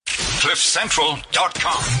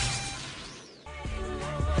CliffCentral.com.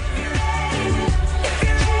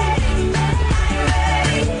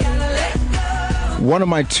 One of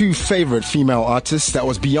my two favorite female artists, that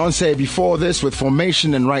was Beyonce before this with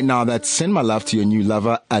Formation, and right now that's Send My Love to Your New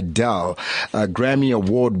Lover, Adele, a Grammy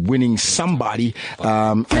Award winning somebody,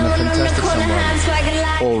 and a fantastic somebody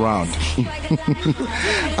all round.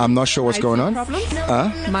 I'm not sure what's going on.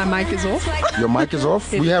 My mic is off. Your mic is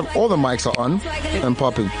off? We have all the mics are on and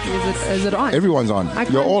popping. Is it on? Everyone's on.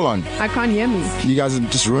 You're all on. I can't hear me. You guys have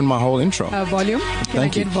just ruined my whole intro. Volume? Can I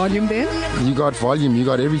get volume then? You got volume, you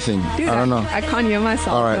got everything. Dude, I don't know. I can't hear myself.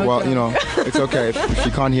 All right, well, you know, it's okay. If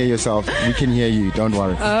you can't hear yourself, we can hear you. Don't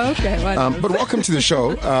worry. Okay. But welcome to the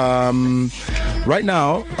show. Right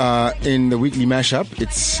now, in the weekly mashup,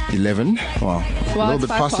 it's 11. Well, a little bit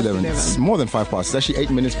past 11. It's more than 5 past. It's actually 8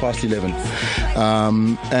 minutes past 11.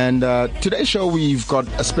 And today's show, we've got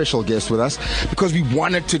a special guest with us because we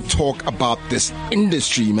wanted to talk about this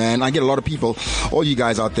industry, man. I get a lot of people, all you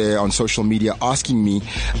guys out there on social media, asking me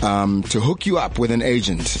to hook you up with an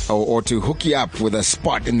agent or to hook you up with a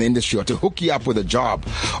spot in the industry or to hook you up with a job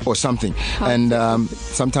or something. And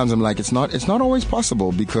sometimes I'm like, it's not always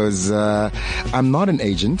possible because I'm not an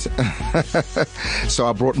agent. So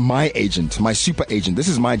I brought my agent, my super agent. This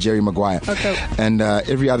is my Jerry Maguire. Okay. And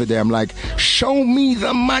every other day I'm like, show me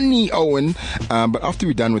the money, Owen. But after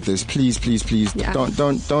we're done with this, please,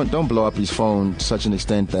 don't blow up his phone to such an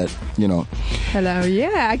extent that, you know. Hello,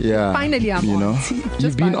 finally I'm on.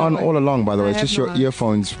 You've been on all along, by the way. It's just your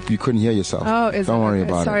earphones, you couldn't hear yourself. Oh, don't worry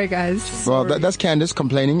about it. Sorry, guys. Well, that's Candace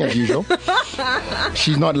complaining as usual.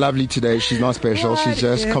 She's not lovely today. She's not special. She's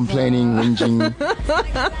just complaining, whinging,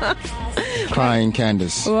 crying.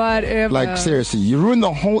 Candace. Whatever. Like, seriously, you ruined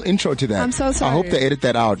the whole intro to that. I'm so sorry. I hope they edit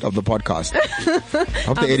that out of the podcast. I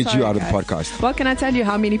hope they edit you out of the podcast. Well, can I tell you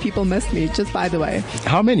how many people missed me, just by the way?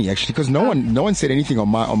 How many, actually? Because no one said anything on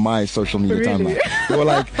my social media timeline. They were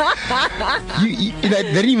like, they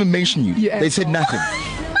didn't even mention you. They said nothing.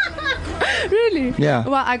 Really? Yeah.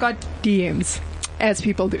 Well, I got DMs, as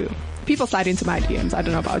people do. People slide into my DMs. I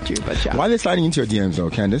don't know about you, but yeah. Why are they sliding into your DMs though,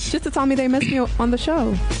 Candace? Just to tell me they missed me on the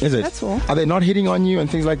show. Is it? That's all. Are they not hitting on you and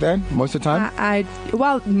things like that most of the time?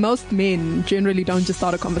 Well, most men generally don't just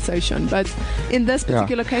start a conversation, but in this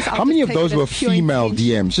particular case, how many of those were female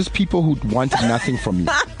DMs? Just people who wanted nothing from you,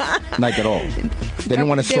 like at all. They didn't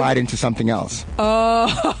want to slide into something else.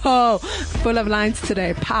 Oh, full of lines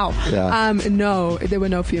today. Pow. Yeah. No, there were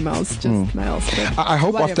no females, just males. I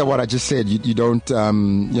hope after what I just said, you don't,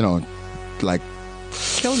 like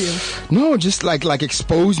kill you. No, just like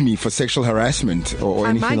expose me for sexual harassment or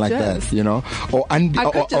anything like that, you know, or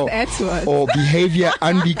behavior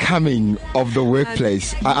unbecoming of the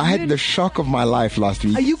workplace. I had the shock of my life last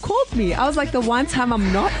week. You called me. I was like, the one time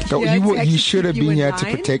I'm not here. You should have been here to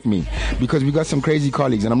protect me because we got some crazy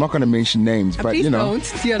colleagues, and I'm not going to mention names, but please you know.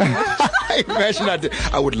 Don't, dear Lord. Imagine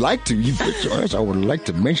I would like to. I would like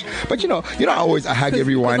to mention, but you know, I hug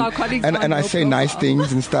everyone and I say nice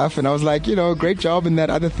things and stuff, and I was like, great job in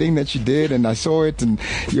that other thing that you did, and I saw it, and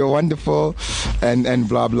you're wonderful, and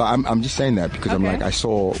blah blah. I'm just saying that because I'm like, I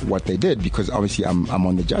saw what they did because obviously I'm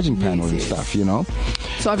on the judging panel and stuff,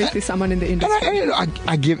 So obviously someone in the industry. And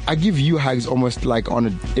I give you hugs almost like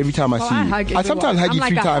every time I see you. I sometimes hug you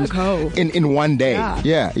 3 times in one day.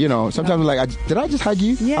 Yeah, sometimes I'm like, did I just hug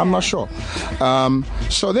you? Yeah. I'm not sure.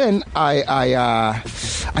 So then I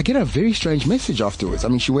get a very strange message afterwards. I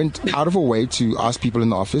mean, she went out of her way to ask people in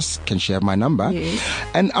the office, can she have my number? Yes.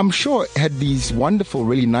 And I'm sure had these wonderful,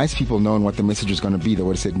 really nice people known what the message was going to be, they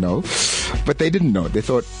would have said no. But they didn't know. They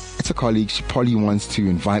thought, it's a colleague. She probably wants to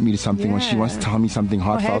invite me to something, or she wants to tell me something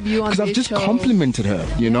heartfelt because I've just complimented her,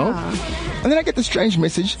 And then I get the strange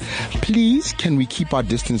message, please, can we keep our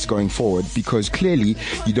distance going forward? Because clearly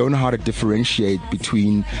you don't know how to differentiate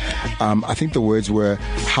between, I think the words were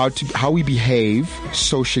how we behave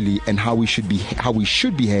socially and how we should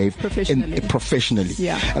behave professionally.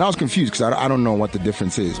 Yeah. And I was confused because I don't know what the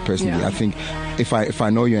difference is personally. Yeah. I think if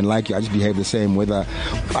I know you and like you, I just behave the same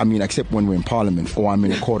except when we're in Parliament or I'm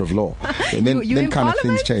in a court of law. And then kind of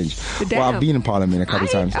things change. Damn. Well, I've been in Parliament a couple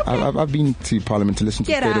of times. Okay. I've been to Parliament to listen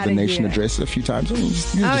to State of the Nation address a few times.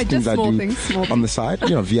 Just things I do on the side.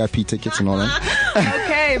 VIP tickets and all that.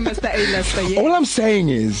 Okay, Mr. A-lister. Yeah. All I'm saying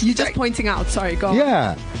is... You're just pointing out. Sorry, go on.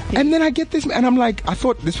 Yeah. And then I get this, and I'm like, I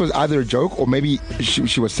thought this was either a joke or maybe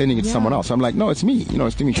she was sending it to someone else. So I'm like, no, it's me.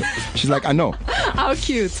 It's Timmy. She's like, I know. How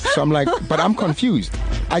cute. So I'm like, but I'm confused.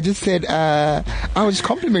 I just said, I was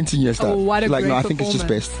complimenting your stuff. Oh, what a great great I think it's just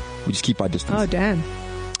best we just keep our distance. Oh, damn.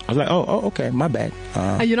 was like, oh, okay, my bad.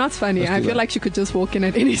 You're not funny. I feel like she could just walk in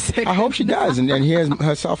at any second. I hope she does and hears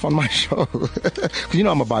herself on my show. Because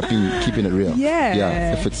I'm about keeping it real.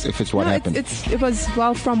 Yeah. If it's what happened. It was,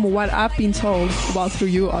 well, from what I've been told, well, through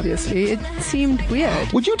you, obviously, it seemed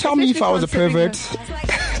weird. Would you tell me if I was a pervert?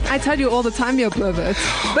 I tell you all the time you're a pervert.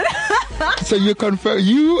 But so you confirm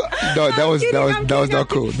that was not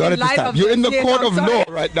cool. Not at this time. You're in the court of law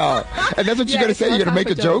right now, and that's what you're gonna say. You're gonna make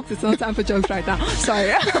a joke. It's not time for jokes right now. Sorry.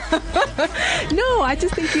 No, I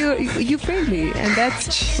just think you're friendly, and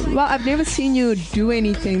that's, well, I've never seen you do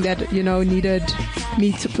anything that needed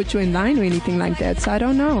me to put you in line or anything like that. So I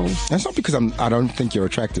don't know. That's not because I don't think you're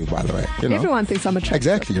attractive, by the way. Everyone thinks I'm attractive.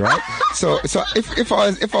 Exactly, right? So if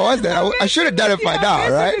I was that, I should have done it by now,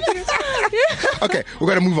 right? Okay, we're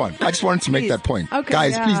gonna move on. I just wanted to make that point. Okay,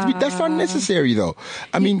 guys, please, that's not necessary though.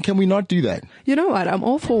 I mean, can we not do that? You know what? I'm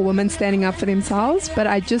all for women standing up for themselves, but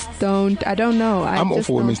I don't know. I'm all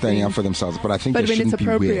for women standing up for themselves, but I think when shouldn't it's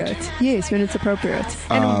appropriate. Be weird. Yes, when it's appropriate.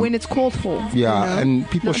 And when it's called for. Yeah, and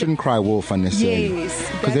people shouldn't cry wolf unnecessarily.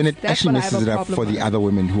 Yes. Because then it actually messes it up for the other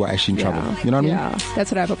women who are actually in trouble. You know what I mean? Yeah,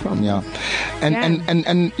 that's what I have a problem with. Yeah.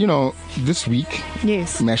 And this week,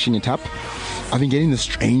 mashing it up, I've been getting the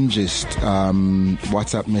strangest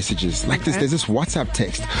WhatsApp messages. Like there's this WhatsApp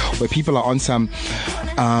text where people are on some,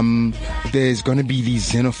 there's going to be these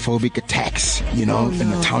xenophobic attacks, in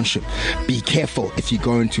the township. Be careful if you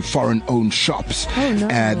go into foreign-owned shops.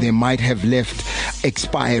 They might have left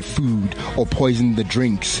expired food or poisoned the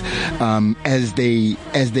drinks as they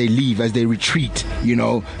leave, as they retreat,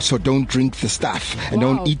 So don't drink the stuff and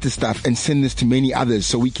don't eat the stuff and send this to many others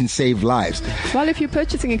so we can save lives. Well, if you're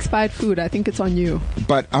purchasing expired food, I think it's on you.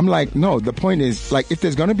 But I'm like, no, the point is, like, if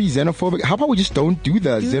there's going to be xenophobic, how about we just don't do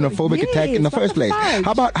the xenophobic attack in the first place?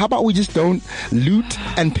 How about we just don't loot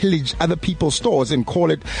and pillage other people's stores and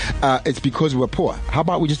call it it's because we're poor? How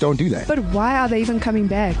about we just don't do that? But why are they even coming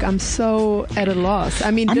back? I'm so at a loss.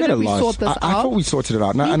 I mean, didn't we sort this out? I thought we sorted it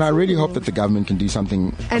out. And I really hope that the government can do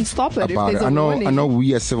something and stop it about it. I know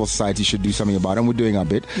we as civil society should do something about it, and we're doing our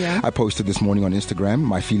bit. I posted this morning on Instagram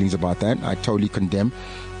my feelings about that. I totally condemn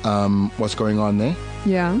what's going on there.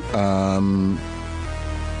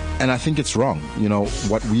 And I think it's wrong,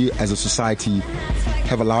 what we as a society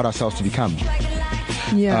have allowed ourselves to become.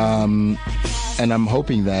 And I'm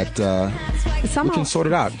hoping that we can sort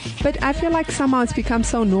it out. But I feel like somehow it's become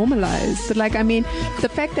so normalized. Like, I mean, the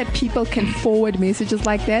fact that people can forward messages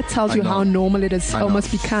like that tells you how normal it has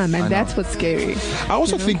almost become, and that's what's scary. I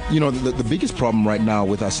also think, the biggest problem right now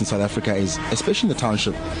with us in South Africa is, especially in the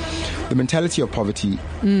township, the mentality of poverty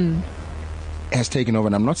has taken over.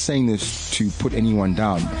 And I'm not saying this to put anyone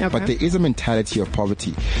down, but there is a mentality of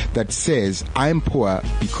poverty that says, I'm poor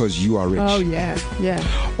because you are rich. Oh, yeah.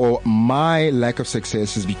 Or my lack of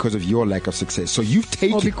success is because of your lack of success. So you've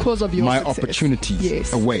taken because of your my success.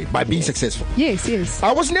 opportunities away by being successful. Yes.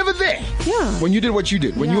 I was never there when you did what you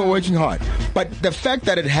did, when you were working hard. But the fact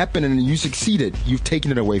that it happened and you succeeded, you've taken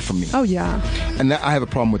it away from me. Oh, yeah. And I have a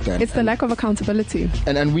problem with that. It's the lack of accountability.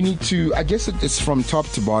 And we need to, I guess it's from top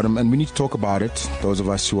to bottom, and we need to talk about it, those of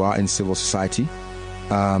us who are in civil society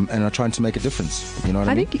and are trying to make a difference. You know what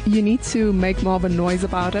I mean? I think you need to make more of a noise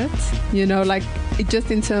about it.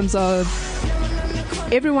 Just in terms of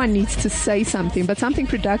everyone needs to say something, but something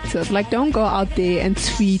productive. Like, don't go out there and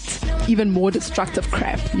tweet even more destructive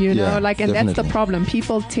crap, and definitely. That's the problem.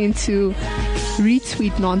 People tend to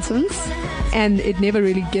retweet nonsense, and it never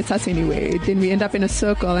really gets us anywhere. Then we end up in a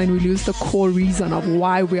circle and we lose the core reason of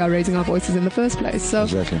why we are raising our voices in the first place. So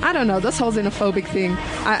I don't know, this whole xenophobic thing,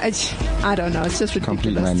 I don't know, it's just ridiculous.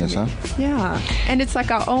 Complete madness, huh? Yeah. And it's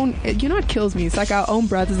like our own, it kills me. It's like our own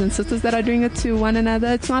brothers and sisters that are doing it to one another.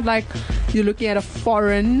 It's not like you're looking at a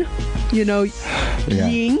foreign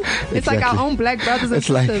being. It's like our own black brothers and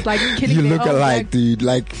sisters, like killing you look alike, dude.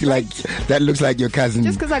 Like that looks like your cousin.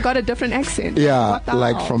 Just because I got a different accent. Yeah,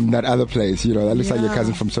 like from that other place, that looks like your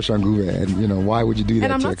cousin from Soshanguve, and why would you do that?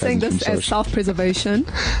 And I'm not saying this as self-preservation,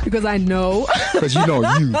 because I know. Because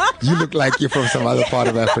you look like you're from some other part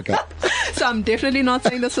of Africa. So I'm definitely not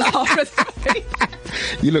saying this for self-preservation.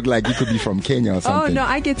 You look like you could be from Kenya or something. Oh no,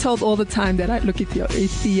 I get told all the time that I look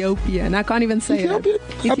Ethiopian. I can't even say it.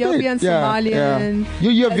 Ethiopian, Somalian. Yeah.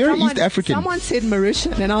 You're very East African. Someone said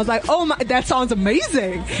Mauritian, and I was like, oh my, that sounds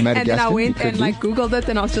amazing. And then I went and Googled it,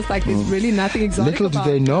 and I was just like, there's really nothing exotic. Little do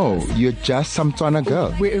they know, you're just some Tswana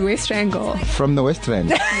girl. West Angle. From the West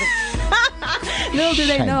Rand. Little do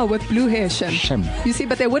they know, with blue hair, Shem. You see,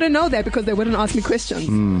 but they wouldn't know that because they wouldn't ask me questions.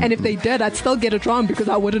 And if they did, I'd still get it wrong because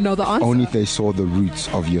I wouldn't know the answer. Only if they saw the roots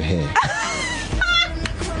of your hair.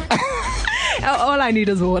 All I need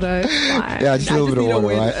is water. Yeah, just a little bit of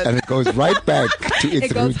water, right? And it goes right back its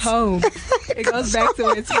it goes roots. home. It goes back to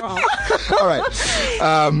where it's from. All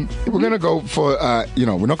right. We're going to go for,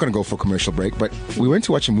 we're not going to go for a commercial break, but we went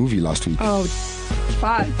to watch a movie last week. Oh,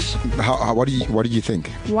 fudge. What do you think?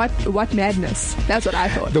 What madness? That's what I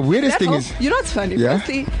thought. The weirdest thing is, you know what's funny? Yeah?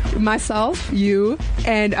 Firstly, myself, you,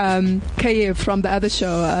 and Kayev from the other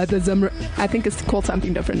show, the Zim. I think it's called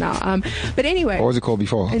something different now. But anyway, what was it called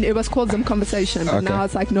before? And it was called Zim Conversation, but now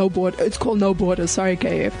it's like No Border. It's called No Borders. Sorry,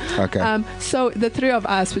 Kayev. Okay. So the three of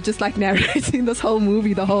us were just like narrating this whole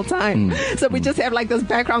movie the whole time. So we just have like this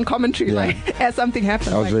background commentary, like as something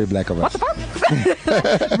happens. That was like, very black of us. What the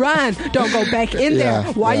fuck? Run! Don't go back in there.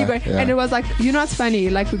 Why are you going? Yeah. And it was like, you know what's funny?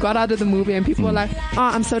 Like we got out of the movie and people were like, oh,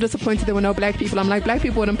 I'm so disappointed there were no black people. I'm like, black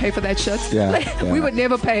people wouldn't pay for that shit. We would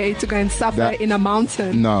never pay to go and suffer in a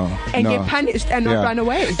mountain. And get punished and not run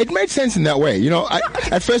away. It made sense in that way. You know,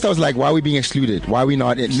 at first I was like, why are we being excluded? Why are we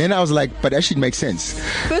not? And then I was like, but that should make sense.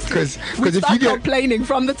 Because if you get complaining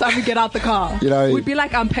from the time we get out the car, we'd be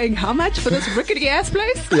like, I'm paying how much for this rickety ass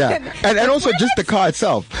place? And also just the car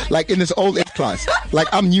itself. Like in this old S-Class. Like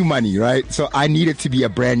I'm new money, right? So I need it to be a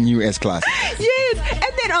brand new S-Class. Yes.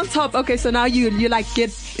 And then on top, okay, so now you're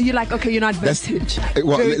okay, you're not vintage.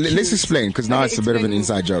 Let's explain, because now it's a bit of an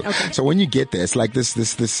inside joke. Okay. So when you get there, it's like this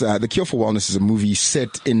The Cure for Wellness is a movie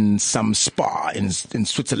set in some spa in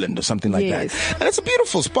Switzerland or something like that. And it's a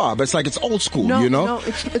beautiful spa, but it's like it's old school, you know? No,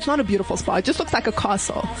 it's not a beautiful spa. It just looks like a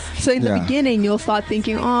castle. So in the beginning, you'll start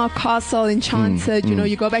thinking, oh, castle, enchanted,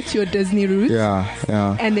 you go back to your Disney roots.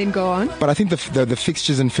 Yeah. And then go on. But I think the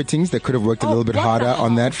fixtures and fittings, they could have worked a little bit harder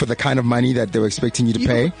on that for the kind of money that they were expecting you to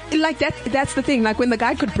pay. Like that's the thing. Like when the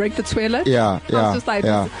guy could break the toilet. I was just like,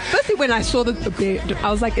 firstly when I saw the bed,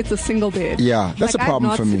 I was like, it's a single bed. Yeah, that's like, a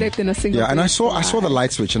problem for me. Slept in a single bed. And I saw the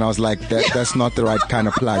light switch and I was like, that's not the right kind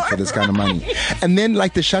of plug for this kind of money. And then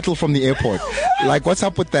like the shuttle from the airport. Like what's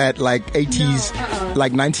up with that? Like 80s,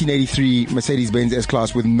 like 1983 Mercedes-Benz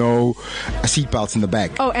S-Class with no seatbelts in the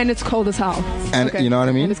back. Oh, and it's cold as hell. And you know what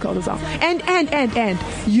I mean? And it's cold as hell. And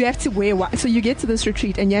you have to wear white. So you get to this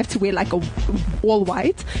retreat and you have to wear like all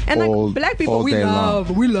white. And like black people, we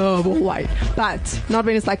love all white. But not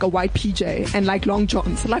when it's like a white PJ and like long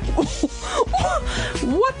johns. Like, what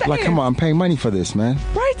the Like, heck? come on, I'm paying money for this, man.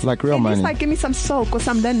 Right? Like real money. It's like, give me some silk or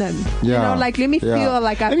some linen. Yeah. You know, like let me feel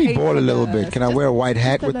like I Let me paid ball for a little this. bit. Can I wear a white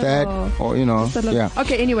hat with that? Or,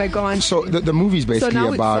 Okay, anyway, go on. So the movie's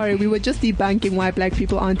basically about... we were just debunking why black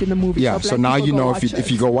people aren't in the movie. Yeah, so now you know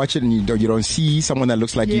if you go watch it and you don't see someone that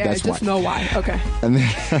looks like you, that's why. Just know why. Okay. And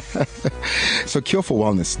then, so Cure for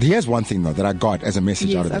Wellness. Here's one thing though that I got as a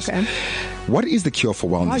message out of this. Okay. What is the cure for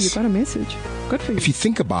wellness? Oh, you got a message. Good for you. If you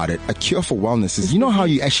think about it, a cure for wellness is, you know how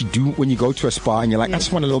you actually do when you go to a spa and you're like, I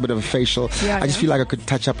just want a little bit of a facial. I just feel like I could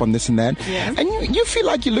touch up on this and that. Yeah. And you feel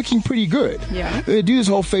like you're looking pretty good. Yeah. They do this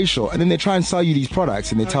whole facial and then they try and sell you these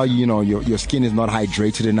products and they tell you, your skin is not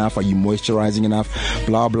hydrated enough. Are you moisturizing enough?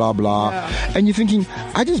 Blah, blah, blah. Yeah. And you're thinking,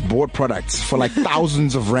 I just bought products for like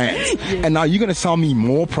thousands of rands. And now you're going to sell me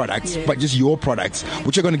more products, but just your products,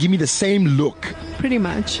 which are going to give me the same look. Pretty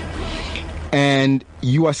much. And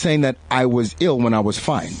you are saying that I was ill when I was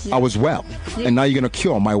fine. I was well. And now you're going to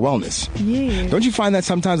cure my wellness. Yeah. Don't you find that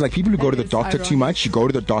sometimes, like people who go to the doctor too much, you go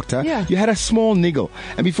to the doctor, you had a small niggle,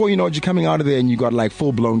 and before you know it, you're coming out of there and you got like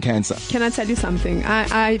full-blown cancer. Can I tell you something?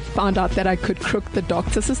 I found out that I could crook the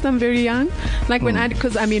doctor system very young. Like when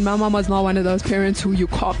because my mom was not one of those parents who you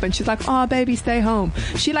cop and she's like, oh, baby, stay home.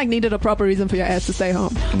 She like needed a proper reason for your ass to stay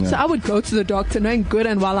home. Yeah. So I would go to the doctor knowing good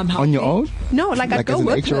and while I'm healthy. On your own? No, like I'd go as an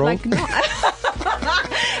with her. Like, no.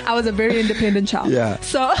 I was a very independent child. Yeah.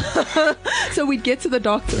 So we'd get to the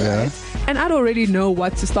doctor, right? And I'd already know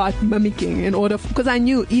what to start mimicking in order, because I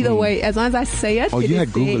knew either way, as long as I say it. Oh, you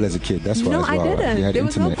had Google as a kid. That's why. No, as well. I didn't. There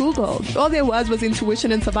was no Google. All there was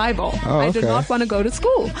intuition and survival. Oh, okay. I did not want to go to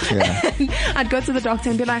school. Yeah. And I'd go to the doctor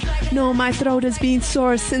and be like, no, my throat has been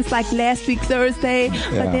sore since like last week Thursday,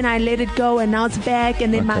 but then I let it go and now it's back,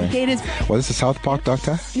 and then my head is... Was this a South Park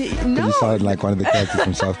doctor? No. You sounded like one of the characters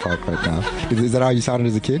from South Park right now. Is that how you sounded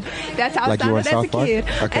as a kid? That's how I sounded as a kid.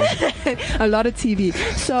 Okay. A lot of TV.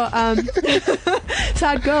 So so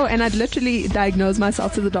I'd go and I'd literally diagnose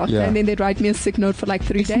myself to the doctor, and then they'd write me a sick note for like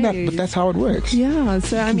 3 days. But that's how it works. Yeah.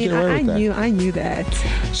 So I knew that.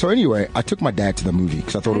 So anyway, I took my dad to the movie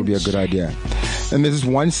because I thought it would be a good idea. And there's this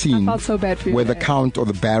one scene I felt so bad for you, where the count or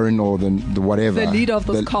the baron or the whatever, the leader of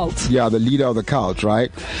the cult. Yeah, the leader of the cult,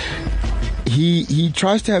 right? He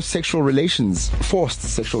tries to have forced sexual relations,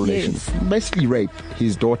 basically rape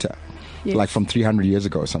his daughter, like from 300 years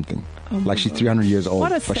ago or something. like she's 300 years old,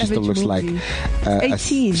 what a but she still looks movie. like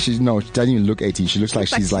 18. She doesn't even look 18. She looks like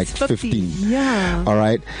she's like 15. Yeah. All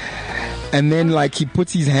right. And then, like, he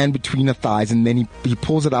puts his hand between her thighs, and then he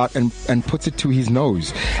pulls it out and puts it to his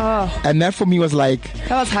nose. Oh. And that for me was like,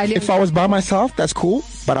 that was highly if I was by myself, that's cool,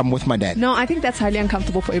 but I'm with my dad. No, I think that's highly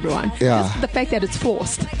uncomfortable for everyone. Yeah. Just the fact that it's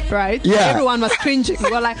forced, right? Yeah. Everyone was cringing.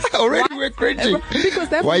 We were like, already we're cringing. Because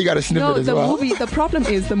why you got to snip it as well? The problem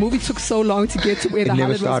is the movie took so long to get to where the hell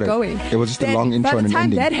it was going. It was just a long intro and an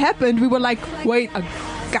ending. By the time that happened, we were like, wait a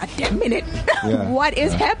goddamn minute. Yeah. What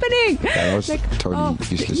is happening? That was like, totally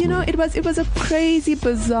useless. You know, it was a crazy,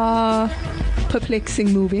 bizarre,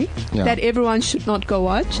 perplexing movie that everyone should not go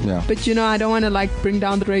watch. Yeah. But you know, I don't want to like bring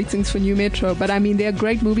down the ratings for New Metro. But I mean, there are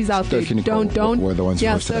great movies out there. Don't. We're the ones who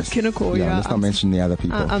hosted Sir us. Kinnickle. Yeah, let's not mention the other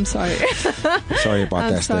people. I'm sorry. Sorry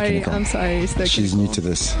about that. I'm sorry. She's new to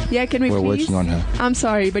this. Yeah, can We're please? working on her. I'm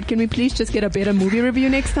sorry, but can we please just get a better movie review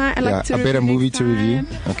next time? A better movie to review.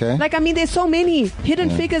 Okay. Like, I mean, there's so many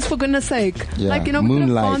Hidden Figures, for goodness sake. Yeah. Like, you know, we could have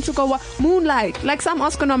gone to go Moonlight, like some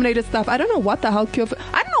Oscar-nominated stuff. I don't know what the hell. I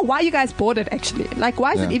don't know why you guys bought it. Actually, like,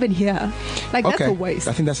 why is it even here? Like, that's a waste.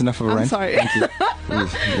 I think that's enough of a rant. I'm sorry. Thank you.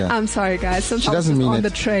 Please, yeah. I'm sorry, guys. Sometimes she doesn't mean on it. the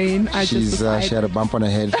train, she had a bump on her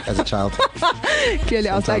head as a child. Clearly,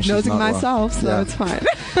 I was diagnosing myself, so it's fine.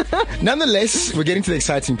 Nonetheless, we're getting to the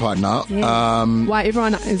exciting part now. Yeah. Why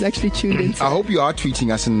everyone is actually tuned in. I hope you are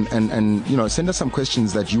tweeting us and you know, send us some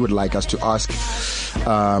questions that you would like us to ask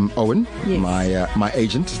Owen, my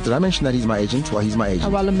agent. Did I mention that he's my agent? Well, he's my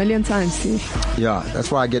agent. Well, a million times, see. Yeah,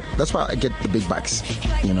 that's why I get the big bucks,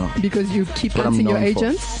 you know. Because you keep hunting your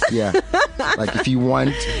agents. Yeah. Like, if you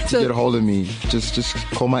want to get a hold of me, just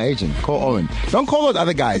call my agent. Call Owen. Don't call those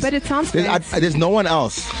other guys. But it sounds there's no one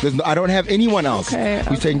else. I don't have anyone else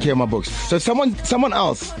who's taking care of my books. So someone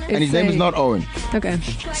else, and his name is not Owen,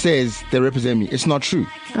 says they represent me. It's not true.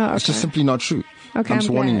 Oh, okay. It's just simply not true. Okay, I'm just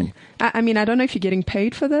warning you. I mean, I don't know if you're getting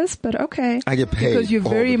paid for this, but okay. I get paid because you're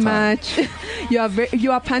very much you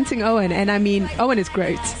are punting Owen, and I mean, Owen is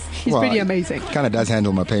great. He's pretty amazing. Kind of does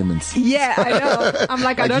handle my payments. Yeah, I know. I'm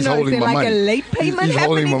like I don't know if they're like a late payment. He's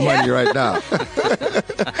holding my money right now.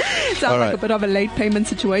 Sounds like a bit of a late payment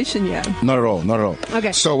situation, yeah. Not at all.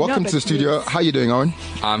 Okay. So welcome to the studio. How are you doing, Owen?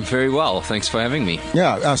 I'm very well. Thanks for having me.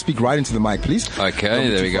 Yeah, speak right into the mic, please. Okay,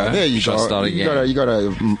 there we go. There you go. Start again. You got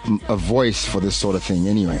a voice for this sort of thing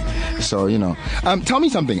anyway. So, you know. Tell me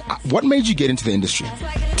something. What made you get into the industry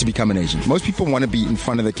to become an agent? Most people want to be in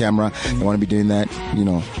front of the camera. They want to be doing that, you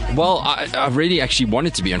know. Well, I really actually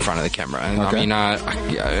wanted to be in front of the camera. And I mean,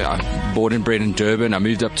 I born and bred in Durban. I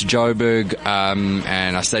moved up to Joburg,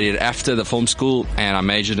 and I studied after the film school, and I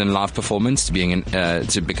majored in live performance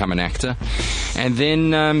to become an actor. And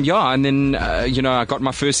then, you know, I got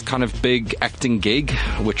my first kind of big acting gig,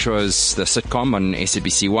 which was the sitcom on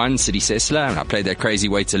SABC 1, City Sessler, and I played that crazy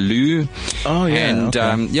waiter Lou. Oh yeah, and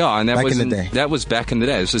and that back was in the day. That was back in the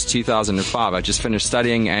day. This was 2005. I just finished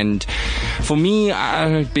studying, and for me,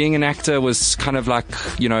 being an actor was kind of like,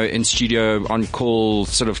 you know, in studio on call,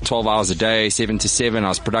 sort of 12 hours a day, 7 to 7. I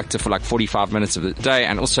was productive for like 45 minutes of the day,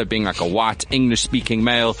 and also being like a white English-speaking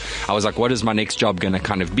male, I was like, what is my next job going to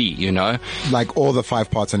kind of be, you know? Like all the 5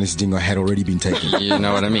 parts on this dingo had already been taken. You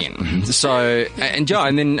know what I mean? So, and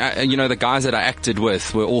then, you know, the guys that I acted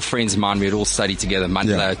with were all friends of mine. We had all studied together,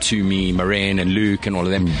 Mandla, Tumi, Maren, and Luke, and all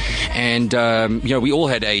of them. And, you know, we all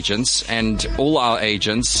had agents, and all our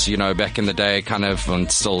agents, you know, back in the day, kind of,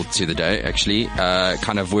 and still to the day, actually,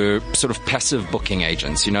 kind of were sort of passive booking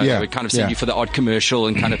agents, you know, they would kind of send you for the odd commercial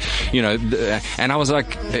and kind of, you know, and I was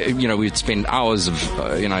like, you know, we'd spend hours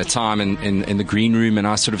of, you know, time in the green room, and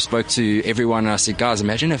I sort of spoke to everyone, and I said, guys,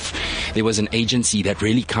 imagine if there was an agency that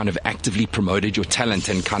really kind of actively promoted your talent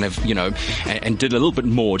and kind of, you know, and did a little bit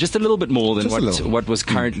more, just a little bit more than what was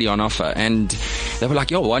currently on offer. And they were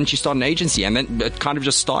like, yo, why don't you start an agency? And then it kind of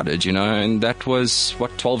just started, you know, and that was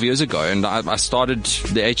 12 years ago. And I started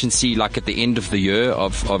the agency like at the end of the year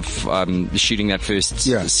of shooting that first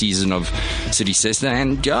season of City Sessler.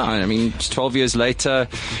 And I mean, 12 years later,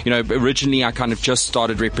 you know, originally I kind of just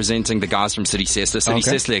started representing the guys from City Sessler. City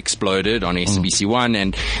Sessler exploded on SABC 1,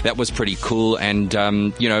 and that was pretty cool. And,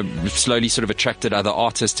 you know, slowly sort of attracted other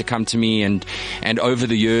artists to come to me. And over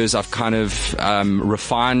the years, I've kind of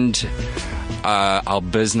refined our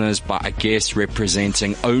business by, I guess,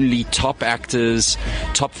 representing only top actors,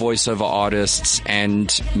 top voiceover artists,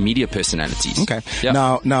 and media personalities. Okay. Yeah.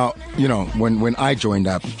 Now, you know, when I joined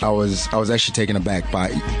up, I was actually taken aback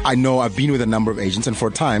by, I know I've been with a number of agents, and for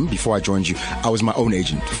a time before I joined you, I was my own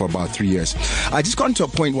agent for about 3 years. I just got to a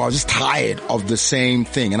point where I was just tired of the same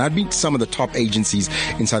thing. And I'd been to some of the top agencies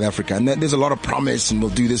in South Africa, and there's a lot of promise and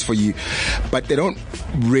we'll do this for you, but they don't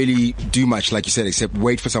really do much, like you said, except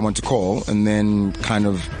wait for someone to call and then kind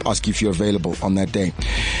of ask you if you're available on that day.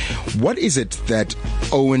 What is it that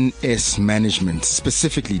ONS Management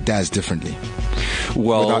specifically does differently?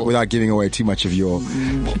 Well, without giving away too much of your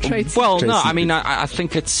traits. Well, trade no, secret. I mean, I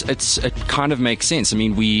think it kind of makes sense. I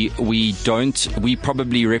mean, we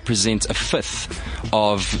probably represent a fifth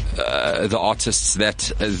of the artists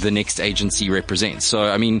that the next agency represents. So,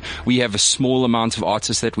 I mean, we have a small amount of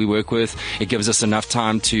artists that we work with. It gives us enough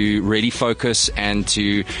time to really focus and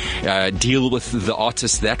to deal with the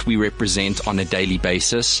artists that we represent on a daily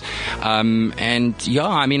basis. And yeah,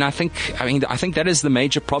 I mean, I think that is the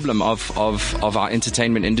major problem of our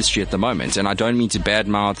entertainment industry at the moment. And I don't mean to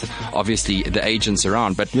badmouth, obviously, the agents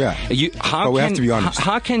around, but yeah, we have to be honest.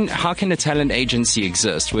 How can a talent agency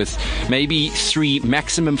exist with maybe 3,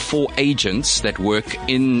 maximum 4 agents that work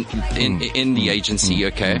in the agency?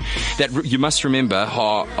 Okay, that you must remember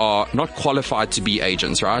are not qualified to be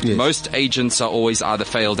agents, right? Yes. Most agents are always either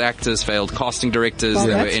failed actors, failed casting directors,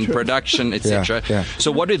 they were in production, etc. Yeah.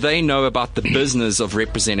 So what do they know about the business of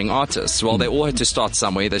representing artists? Well, they all had to start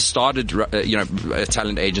somewhere. They started, a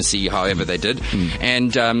talent agency, however they did,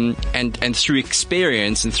 and through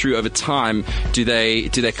experience and through over time, do they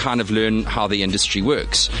kind of learn how the industry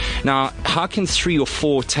works. Now, how can 3 or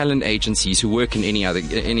 4 talent agencies who work in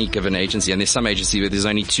any given agency, and there's some agency where there's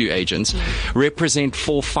only 2 agents, represent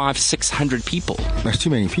 400, 500, 600 people? That's too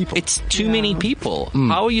many people. It's too many people.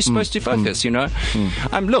 How are you supposed to focus?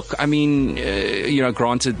 Look, I mean,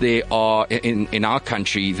 granted, there are in our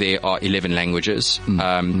country there are 11 languages.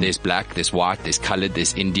 There's black, there's white, there's colored,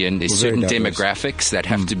 there's Indian. There's certain demographics that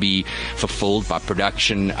have to be fulfilled by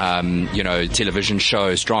production. Television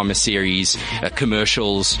shows, drama series,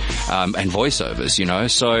 commercials, and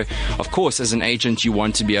voiceovers. So of course, as an agent, you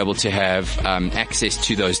want to be able to have access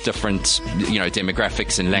to those different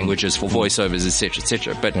demographics and languages for voiceovers, etc.,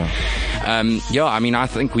 etc. But I mean, I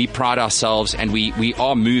think we pride ourselves, and we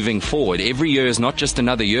are moving forward. Every year is not just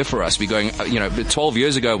another year for us. We're going, 12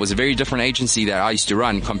 years ago was a very different agency that I used to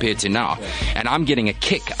run compared to now, and I'm getting a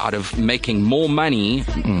kick out of making more money,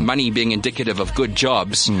 money being indicative of good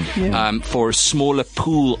jobs, for a smaller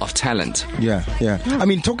pool of talent. Yeah. I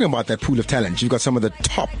mean, talking about that pool of talent, you've got some of the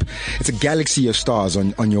top, it's a galaxy of stars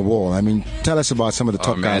on your wall. I mean, tell us about some of the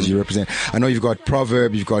top guys you represent. I know you've got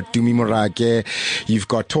Proverb, you've got Dumi Morake, you've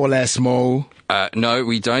got Tall Ass Mo. No,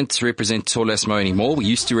 we don't represent Tall Ass Mo anymore. We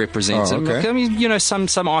used to represent him. Okay. I mean,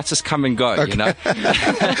 some artists come and go, Okay. let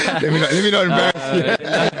me not embarrass you.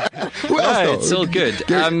 Who else, though? It's all good.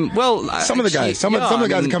 Some of the guys, some of the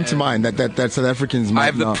guys that come to mind that South Africans might I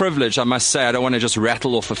have the know. privilege, I must say, I don't want to just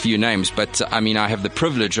rattle off a few names, but I mean, I have the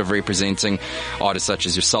privilege of representing artists such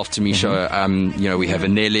as yourself, Tamisha. We have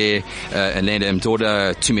Anele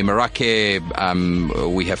Mdoda, Tumi Morake,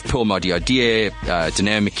 we have Pearl Madiadie,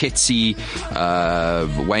 Daneo Meketsi,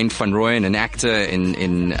 Wayne van Rooyen, an actor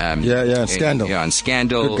in Scandal. In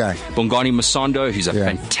Scandal. Good guy. Bongani Masondo, who's a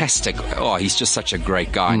fantastic. he's just such a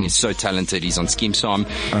great guy, and he's so talented. He's on Scheme Song,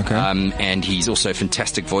 and he's also a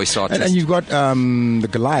fantastic voice artist. And you've got the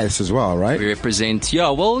Goliaths as well, right? We represent.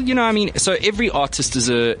 So every artist is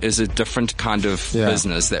a different kind of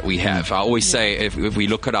business that we have. I always say, if we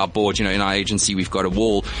look at our board, in our agency, we've got a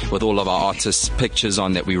wall with all of our artists' pictures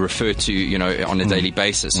on that we refer to, on a daily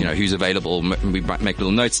basis. Who's available. We make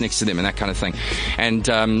little notes next to them and that kind of thing. And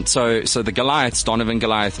so the Goliaths, Donovan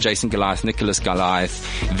Goliath, Jason Goliath, Nicholas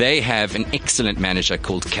Goliath, they have an excellent manager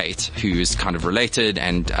called Kate, who is kind of related,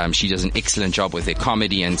 and she does an excellent job with their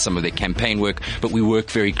comedy and some of their campaign work, but we work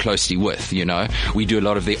very closely with, we do a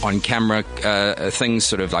lot of their on-camera things,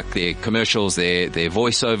 sort of like their commercials, their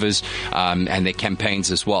voiceovers, and their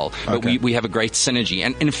campaigns as well. But we have a great synergy,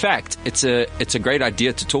 and in fact, it's a great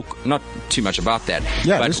idea to talk not too much about that,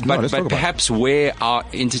 but perhaps where our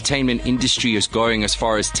entertainment industry is going as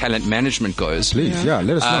far as talent management goes. Please, let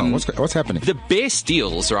us know what's happening. The best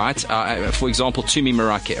deals, right? For example, Tumi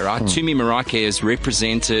Morake, right? Tumi Morake is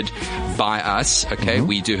represented by us. Okay,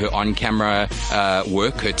 we do her on-camera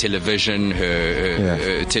work, her television,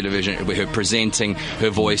 her presenting, her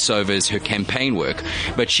voiceovers, her campaign work.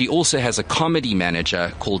 But she also has a comedy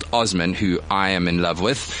manager called Osman, who I am in love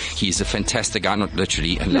with. He's a fantastic guy, not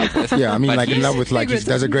literally in love with. Yeah, I mean, like in love with, like he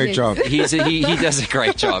does a great job. He does a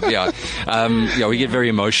great job. Yeah, we get very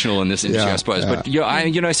emotional in this industry, I suppose. But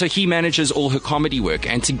so he manages all her comedy work,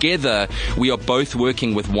 and together we are both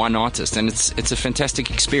working with one artist, and it's a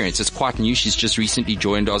fantastic experience. It's quite new. She's just recently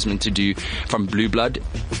joined Osman to do from Blue Blood.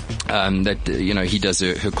 He does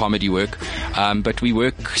her comedy work, but we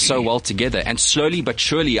work so well together, and slowly but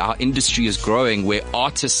surely our industry is growing where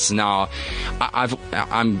artists now. I do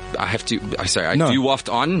waft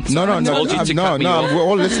on. No. We're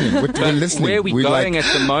all listening. We're listening. Where we're going at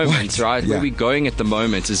the moment, right? Where we're going at the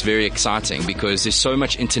moment is very exciting because there's so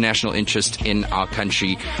much international interest in our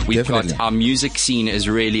country. We've got our music scene is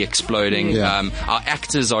really exploding. Yeah. Our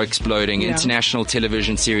actors are exploding. International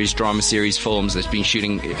television series, drama series, films that's been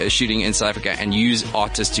shooting in South Africa and use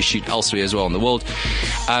artists to shoot elsewhere as well in the world.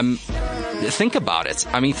 Think about it.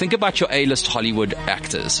 I mean, think about your A-list Hollywood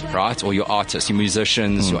actors, right? Or your artists, your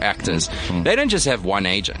musicians, your actors. They don't just have one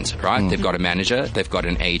agent, right? They've got a manager, they've got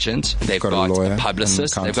an agent, they've got a lawyer,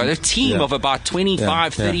 publicist, they've got a team of about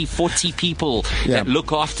 25, 30, 40 people that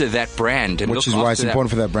look after that brand. Which is why it's important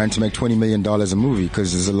for that brand to make $20 million a movie,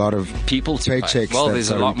 because there's a lot of people to paychecks. Well, there's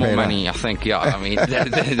a lot more money, I think, I mean,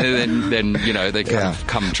 then they kind of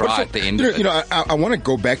come dry at the end of it. I want to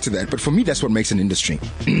go back to that, but for me, that's what makes an industry.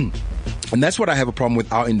 And that's what I have a problem with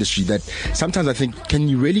our industry, that sometimes I think, can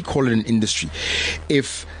you really call it an industry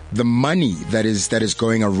if the money that is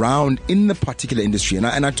going around in the particular industry, and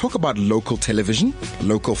I talk about local television,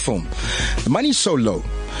 local film, the money is so low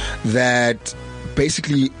that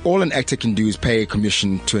basically all an actor can do is pay a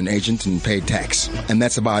commission to an agent and pay tax, and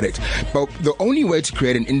that's about it. But the only way to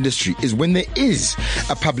create an industry is when there is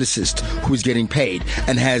a publicist who's getting paid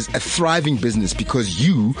and has a thriving business because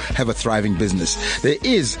you have a thriving business. There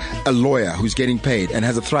is a lawyer who's getting paid and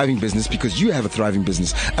has a thriving business because you have a thriving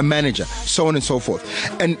business, a manager, so on and so forth.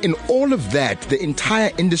 And in all of that, the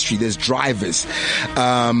entire industry, there's drivers,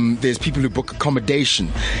 there's people who book accommodation.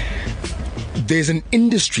 There's an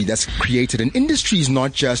industry that's created. An industry is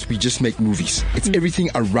not just we just make movies. It's everything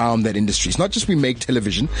around that industry. It's not just we make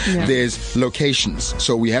television. There's locations,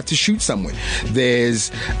 so we have to shoot somewhere.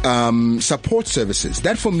 There's support services.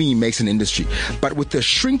 That for me makes an industry. But with the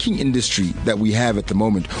shrinking industry that we have at the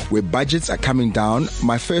moment, where budgets are coming down,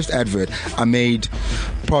 my first advert I made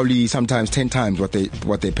probably sometimes 10 times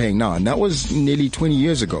what they're paying now, and that was nearly 20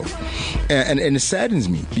 years ago. And it saddens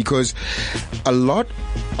me because a lot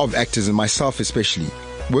of actors, and myself especially,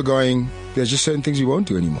 we're going, there's just certain things we won't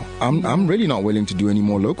do anymore. I'm really not willing to do any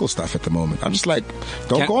more local stuff at the moment. I'm just like,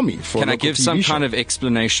 don't call me for a local TV show. Can I give some kind of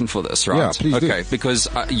explanation for this, right? Yeah, please do. Because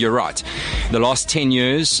you're right. The last 10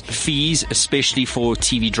 years, fees, especially for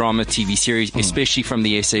TV drama, TV series, especially from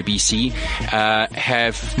the SABC,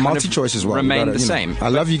 have MultiChoice as well. Remained the same. I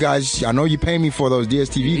love you guys. I know you pay me for those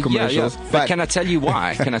DSTV commercials. But can I tell you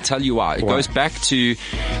why? It goes back to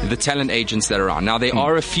the talent agents that are around. Now, there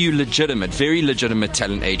are a few very legitimate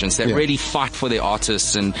talent agents that really fight for their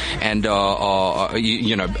artists and are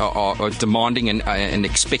demanding and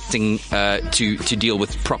expecting to deal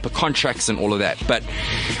with proper contracts and all of that. But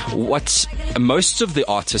what most of the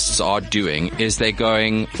artists are doing is they're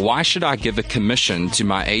going, why should I give a commission to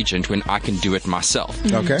my agent when I can do it myself?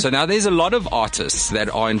 Okay. So now there's a lot of artists that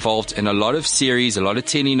are involved in a lot of series, a lot of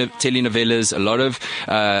telenovelas, a lot of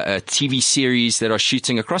TV series that are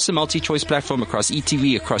shooting across the MultiChoice platform, across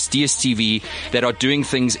ETV, across DSTV, that are doing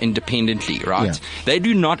things independently, right? Yeah. They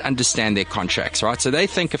do not understand their contracts, right? So they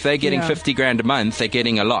think if they're getting 50 grand a month, they're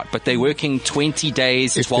getting a lot, but they're working 20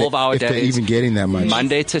 days, 12-hour days. If they're even getting that much.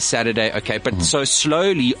 Monday to Saturday, okay. But so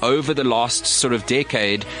slowly over the last sort of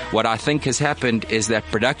decade, what I think has happened is that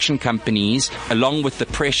production companies, along with the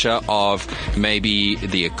pressure of maybe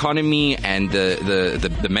the economy and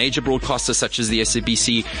the major broadcasters such as the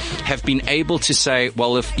SABC, have been able to say,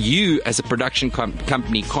 well, if you as a production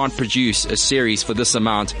company can't produce a series for this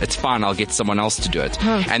amount, it's fine, I'll get someone else to do it.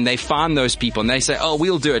 And they find those people and they say, oh,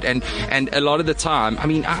 we'll do it. And a lot of the time, I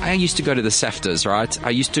mean, I used to go to the SAFTAs, right? I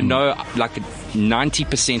used to know like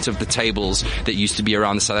 90% of the tables that used to be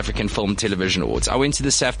around the South African Film and Television Awards. I went to the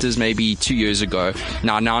SAFTAs maybe 2 years ago.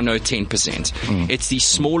 Now know 10%. It's these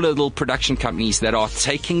small little production companies that are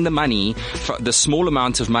taking the money, the small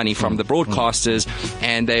amount of money from the broadcasters,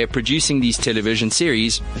 and they are producing these television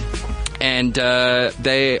series. and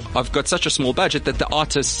I've got such a small budget that the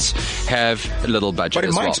artists have a little budget. But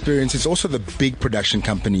in my well. experience, it's also the big production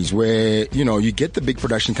companies where, you know, you get the big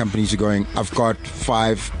production companies who are going, I've got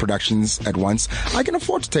 5 productions at once. I can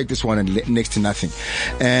afford to take this one and next to nothing.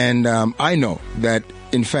 And I know that,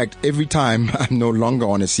 in fact, every time I'm no longer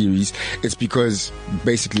on a series, it's because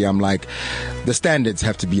basically I'm like, the standards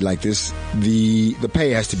have to be like this, the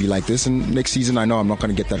pay has to be like this, and next season I know I'm not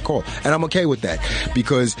going to get that call. And I'm okay with that,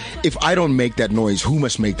 because if I don't make that noise, who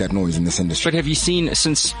must make that noise in this industry? But have you seen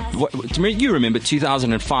since, you remember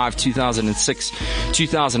 2005, 2006,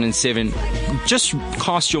 2007, just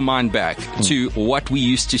cast your mind back to what we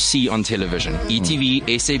used to see on television, ETV,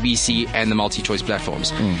 SABC, and the multi-choice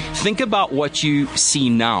platforms. Think about what you see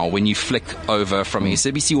now when you flick over from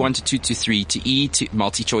SABC 1 to 2 to 3 to E to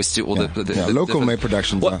multi-choice to all the local made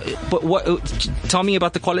productions. But tell me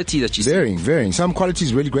about the quality that you see. Varying. Some quality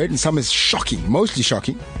is really great and some is shocking, mostly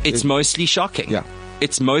shocking. It's mostly shocking. Yeah.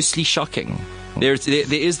 It's mostly shocking. There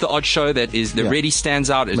is the odd show that really stands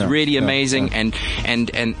out, is really amazing, and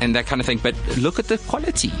that kind of thing. But look at the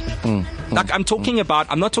quality. Like I'm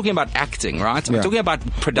not talking about acting, right? I'm talking about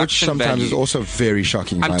production Which sometimes value. is also very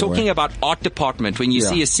shocking. I'm talking about art department. When you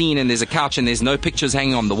see a scene and there's a couch and there's no pictures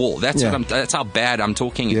hanging on the wall, that's how bad I'm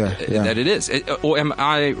talking that it is. Or am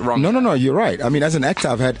I wrong? No, you're right. I mean, as an actor,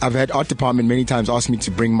 I've had art department many times ask me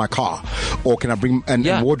to bring my car, or can I bring and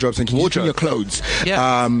wardrobes, and can you bring your clothes?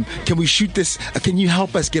 Can we shoot this? Can you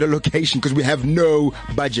help us get a location, because we have no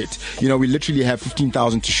budget? You know, we literally have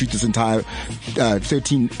 15,000 to shoot this entire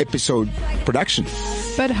 13 episode production.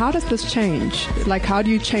 But how does this change? Like, how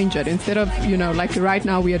do you change it? Instead of, you know, like right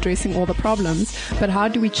now we're addressing all the problems, but how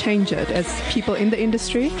do we change it as people in the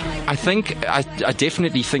industry? I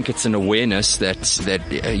definitely think it's an awareness that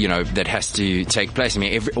has to take place. I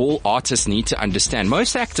mean, all artists need to understand.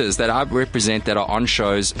 Most actors that I represent that are on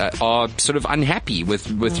shows are sort of unhappy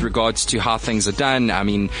with regards to how things are done. I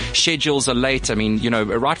mean, schedules are late. I mean, you know,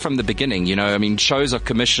 right from the beginning, you know, I mean, shows are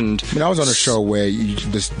commissioned. I mean, I was on a show where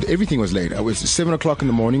everything was late. It was 7 o'clock in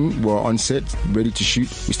the morning. We're on set, ready to shoot.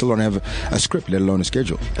 We still don't have a script, let alone a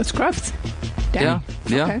schedule. A script? Damn.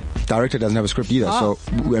 Yeah. Okay. Director doesn't have a script either. Oh.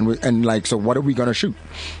 So what are we gonna shoot?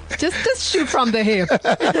 Just shoot from the hip.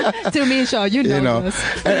 To me, sure, you know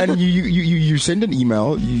this. and you send an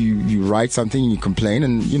email, you write something, you complain,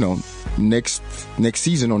 and you know, next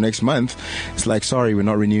season or next month, it's like, sorry, we're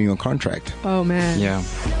not renewing your contract. Oh man. Yeah.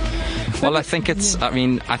 Well, I think it's I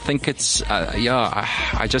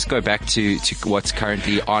just go back to what's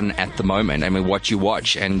currently on at the moment. I mean, what you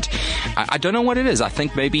watch, and I don't know what it is. I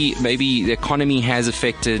think maybe the economy has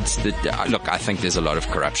affected look, I think there's a lot of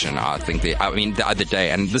corruption. The other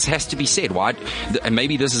day, and this has to be said, why? And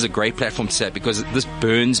maybe this is a great platform to say it, because this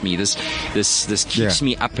burns me. This keeps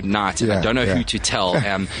me up at night, and I don't know who to tell.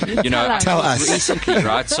 You know, tell us recently,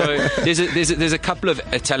 right? So there's a couple of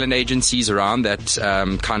talent agencies around that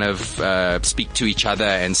kind of speak to each other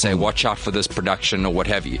and say, watch out for this production or what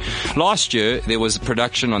have you. Last year there was a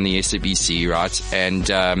production on the SABC, right?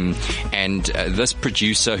 And this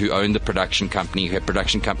producer who owned the production company, her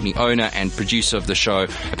production company owner and producer of the show,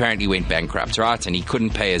 apparently went bankrupt, right? And he couldn't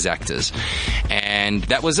pay his actors, and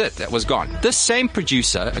that was it. That was gone. This same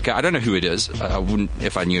producer, okay, I don't know who it is. I wouldn't,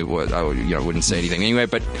 if I knew it was, I wouldn't say anything anyway.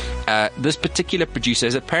 But this particular producer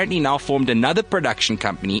has apparently now formed another production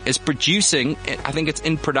company, is producing, I think it's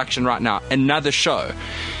in production right now, another show.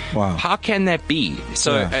 Wow. How can that be?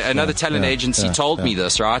 So another talent agency told me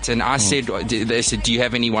this, right? And I said, they said, do you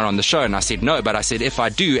have anyone on the show? And I said, no, but I said, if I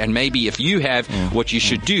do, and maybe if you have, what you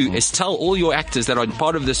should do is tell all your actors that are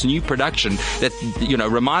part of this new production that, you know,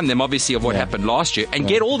 remind them obviously of what happened last year, and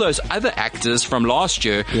get all those other actors from last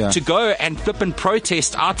year to go and flip and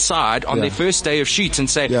protest outside on their first day of shoots and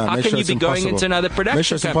say, how can you be going into another production Make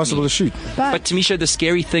sure it's impossible to shoot. But Tamisha, the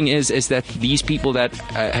scary thing is that these people that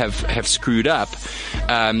have screwed up,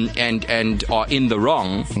 and are in the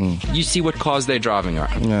wrong, you see what cars they're driving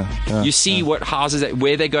around. You see what houses,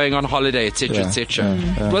 where they're going on holiday, etc., etc.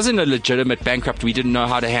 It wasn't a legitimate bankrupt. We didn't know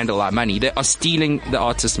how to handle our money. They are stealing the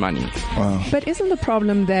artist's money. Wow. But isn't the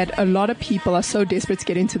problem that a lot of people are so desperate to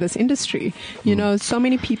get into this industry? You know, so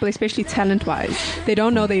many people, especially talent-wise, they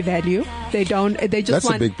don't know their value. They just That's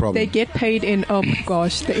want, a big problem. They get paid in, oh my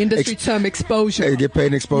gosh, the industry term exposure. They get paid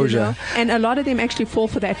in exposure. You know? And a lot of them actually fall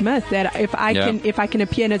for that myth that if I can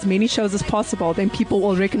appear in as many shows as possible, then people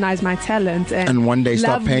will recognize my talent and one day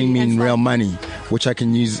start paying me in real money. money, which I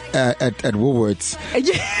can use at Woolworths.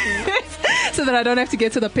 Yes. so that I don't have to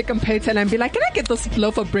get to the Pick and Pay teller and be like, can I get this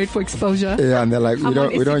loaf of bread for exposure? Yeah, and they're like, we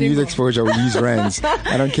don't use exposure, we use rands.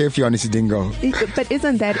 I don't care if you're on Isidingo. But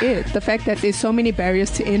isn't that it? The fact that there's so many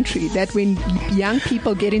barriers to entry, that when young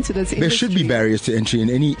people get into this industry, there should be barriers to entry in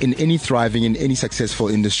any thriving, in any successful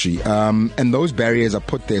industry, and those barriers are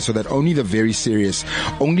put there so that only the very serious,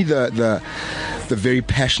 only the very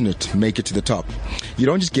passionate make it to the top. You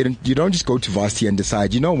don't just go to varsity and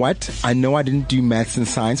decide, you know what, I know I didn't do maths and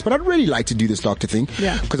science, but I'd really like to do this doctor thing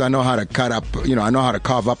because I know how to cut up, I know how to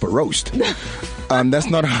carve up a roast. That's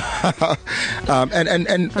not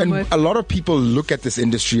and a lot of people look at this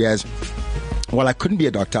industry as, well, I couldn't be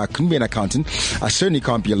a doctor, I couldn't be an accountant, I certainly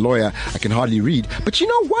can't be a lawyer, I can hardly read. But you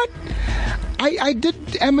know what? I did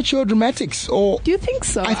amateur dramatics. Or do you think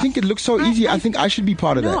so? I think it looks so easy. I think I should be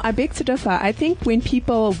part of that. No, I beg to differ. I think when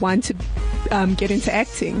people want to get into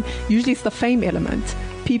acting, usually it's the fame element.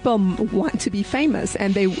 People want to be famous,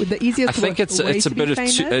 and the easiest. I think it's a bit of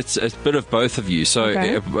it's a bit of both of you.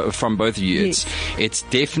 So from both of you, it's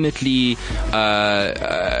definitely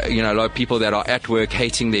a lot of people that are at work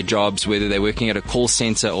hating their jobs, whether they're working at a call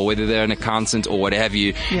center or whether they're an accountant or what have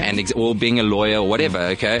you, or being a lawyer or whatever.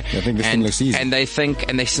 Okay, I think and they think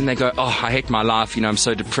and they go, oh, I hate my life. I'm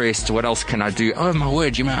so depressed. What else can I do? Oh my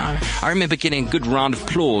word! I remember getting a good round of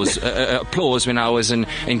applause when I was in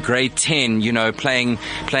grade 10.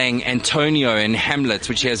 Playing Antonio in Hamlet,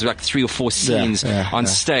 which has like 3 or 4 scenes on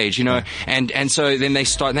stage, and so then they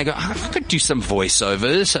start and they go, I could do some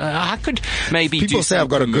voiceovers. I could maybe people do say some I've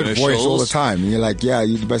got commercials. A good voice all the time. And you're like,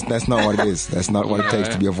 but that's not what it is. That's not what it takes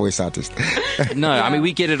to be a voice artist. No, I mean,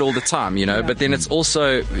 we get it all the time, but then it's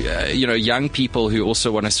also, young people who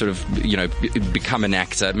also want to sort of, become an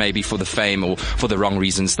actor, maybe for the fame or for the wrong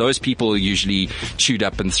reasons. Those people are usually chewed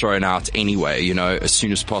up and thrown out anyway, as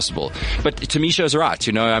soon as possible. But Tamisha's right,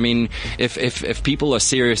 I mean, if people are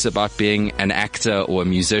serious about being an actor or a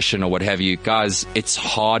musician or what have you, guys, it's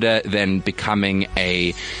harder than becoming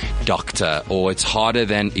a doctor, or it's harder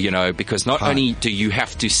than, because not only do you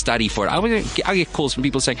have to study for it. I get calls from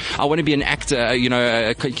people saying, I want to be an actor,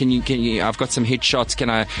 can you, I've got some headshots,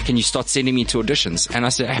 can you start sending me to auditions? And I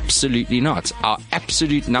said, absolutely not. Our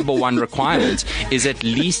absolute number one requirement is at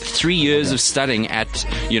least 3 years of studying at,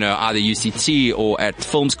 either UCT or at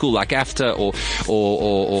film school like AFTA or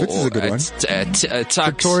This is a good one.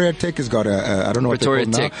 Victoria Tech has got I don't know what Victoria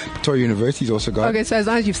they're called now. Victoria University's also got. Okay, so as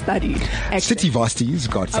long as you've studied. City Varsity's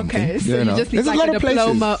got something. Okay, so you just need like a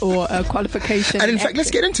diploma or a qualification. And in fact,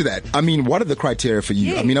 let's get into that. I mean, what are the criteria for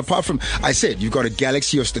you? Yes. I mean, apart from, I said, you've got a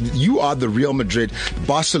galaxy of you are the Real Madrid,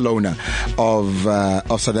 Barcelona of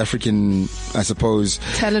South African, I suppose,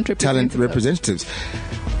 talent representatives.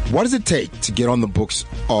 What does it take to get on the books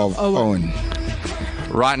of Owen?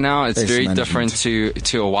 Right now, it's very different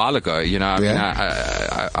to a while ago.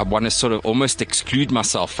 I want to sort of almost exclude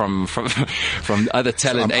myself from other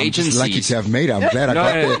talent agencies. I'm just lucky to have made it. I'm glad I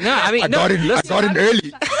got there. No, I mean, I got in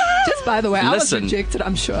early. Just by the way, I was rejected,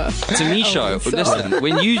 I'm sure. Tamisha, listen,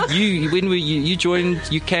 when you joined,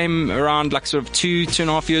 you came around like sort of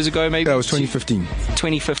 2.5 years ago, maybe. That was 2015.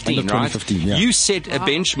 2015, right? 2015, yeah. You set a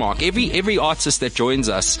benchmark. Every artist that joins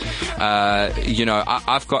us,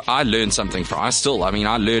 I learned something from.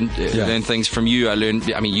 I learned things from you.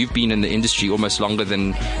 You've been in the industry almost longer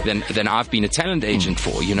than I've been a talent agent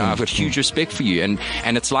for. I've got huge respect for you, and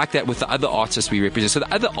it's like that with the other artists we represent. So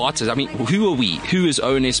the other artists, who are we? Who is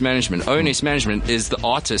ONS Management? ONS Management is the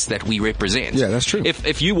artist that we represent. Yeah, that's true.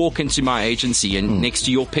 If you walk into my agency and next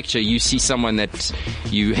to your picture you see someone that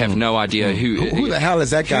you have no idea who the hell is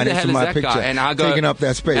that guy next to my picture, and I go, taking up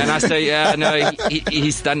that space, and I say, no,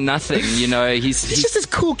 he's done nothing. He's just this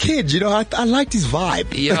cool kid. I liked his vibe.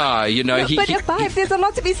 Yeah, but a vibe. There's a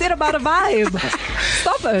lot to be said about a vibe.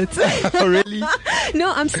 Stop it. Oh, really?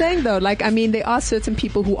 No, I'm saying though, there are certain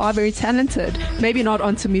people who are very talented. Maybe not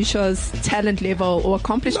on Tamisha's talent level or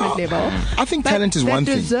accomplishment level. I think talent is one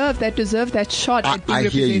thing. That deserve that shot at being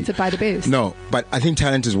represented by the best. No, but I think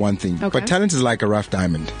talent is one thing. Okay. But talent is like a rough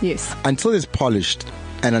diamond. Yes. Until it's polished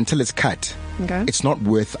and until it's cut, it's not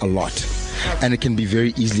worth a lot. And it can be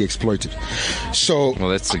very easily exploited. So, well,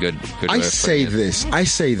 that's a good I say this.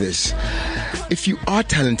 If you are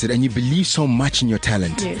talented and you believe so much in your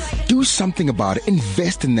talent, do something about it.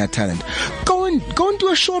 Invest in that talent. Go and do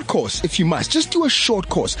a short course if you must. Just do a short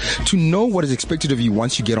course to know what is expected of you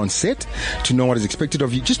once you get on set, to know what is expected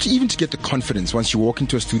of you, just to get the confidence once you walk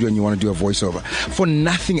into a studio and you want to do a voiceover. For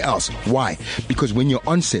nothing else. Why? Because when you're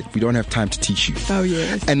on set, we don't have time to teach you. Oh,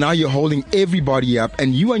 yes. And now you're holding everybody up,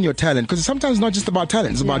 and you and your talent, because sometimes it's not just about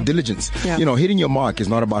talent, it's about diligence. Yeah. Hitting your mark is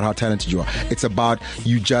not about how talented you are. It's about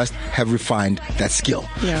you just have refined that skill.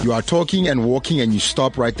 Yeah. You are talking and walking and you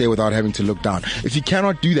stop right there without having to look down. If you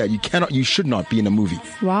cannot do that, you should not be in a movie.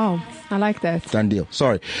 Wow. I like that. Done deal.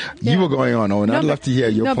 Sorry. You were going on, Owen. I'd love to hear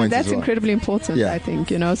your points as well. No, but that's incredibly important, I think,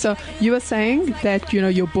 So you were saying that,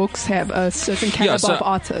 your books have a certain caliber of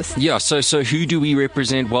artists. Yeah, so who do we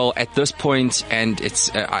represent? Well, at this point, and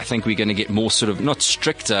it's, I think we're going to get more sort of, not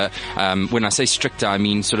stricter. When I say stricter, I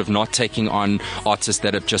mean sort of not taking on artists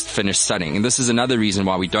that have just finished studying. And this is another reason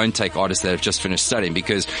why we don't take artists that have just finished studying,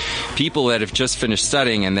 because people that have just finished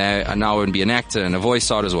studying and they are now going to be an actor and a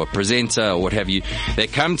voice artist or a presenter or what have you, they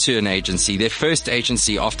come to an agency, their first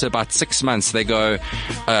agency, after about 6 months, they go,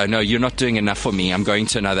 no, you're not doing enough for me. I'm going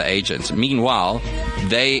to another agent. Meanwhile,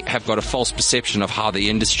 they have got a false perception of how the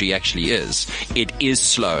industry actually is. It is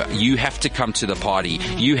slow. You have to come to the party.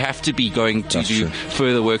 You have to be going to do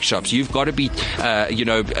further workshops. You've got to be, got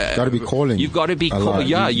to be calling. You've got to be calling.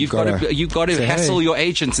 Yeah, you've got to hassle your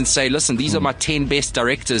agents and say, listen, these are my 10 best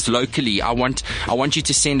directors locally. I want you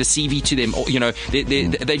to send a CV to them. Or,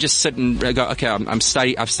 they just sit and go, okay,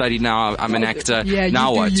 I've studied now. I'm an actor. Yeah,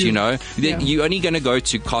 now what? Yeah. You're only going to go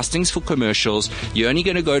to castings for commercials. You're only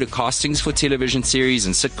going to go to castings for television series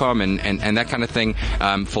and sitcom and that kind of thing,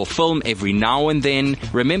 for film every now and then.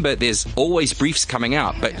 Remember, there's always briefs coming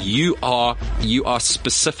out, but you are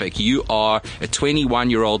specific. You are a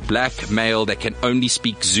 21-year-old black male that can only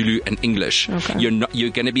speak Zulu and English. Okay.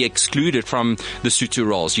 You're going to be excluded from the Sotho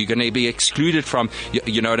roles. You're going to be excluded from,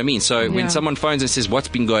 you know what I mean? So when someone phones and says, what's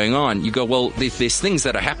been going on? You go, well, there's things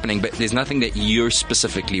that are happening, but there's nothing that you're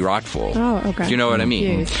specifically right for. Oh, okay. Do you know what I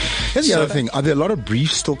mean? Yes. Here's the other thing. Are there a lot of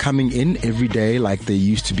briefs still coming in every day like they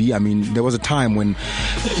used to be? I mean, there was a time when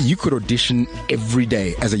you could audition every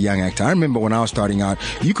day as a young actor. I remember when I was starting out,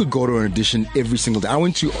 you could go to an audition every single day. I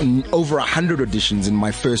went to over 100 auditions in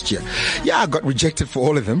my first year. Yeah, I got rejected for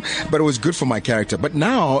all of them, but it was good for my character. But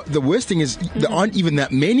now, the worst thing is there aren't even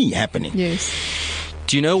that many happening. Yes.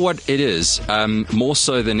 Do you know what it is? More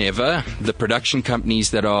so than ever, the production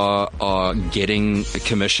companies that are getting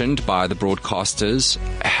commissioned by the broadcasters,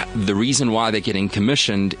 the reason why they're getting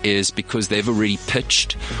commissioned is because they've already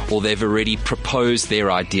pitched or they've already proposed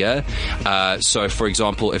their idea. So, for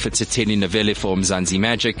example, if it's a telenovela for Mzansi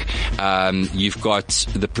Magic, you've got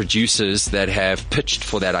the producers that have pitched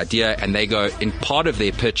for that idea, and they go, in part of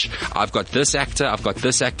their pitch, I've got this actor,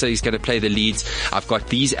 he's going to play the leads, I've got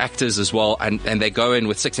these actors as well, and they go in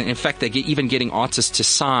with 6. And in fact, they're even getting artists to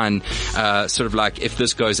sign, sort of like, if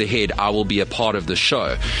this goes ahead, I will be a part of the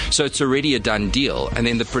show. So it's already a done deal. And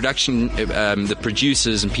then the production, the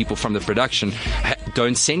producers and people from the production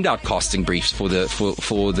don't send out casting briefs for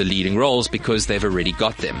the leading roles because they've already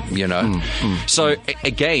got them, So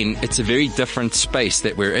again, it's a very different space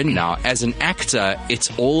that we're in now. As an actor, it's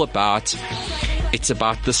about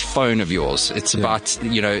this phone of yours. It's about,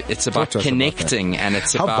 it's about connecting, and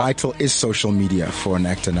it's how vital is social media for an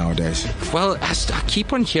actor nowadays? Well, I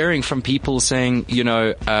keep on hearing from people saying,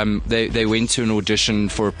 they went to an audition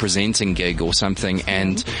for a presenting gig or something,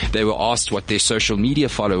 and they were asked what their social media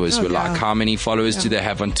followers were like. How many followers do they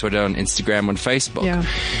have on Twitter, on Instagram, on Facebook? Yeah.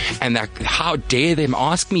 And how dare them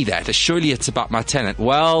ask me that? Surely it's about my talent.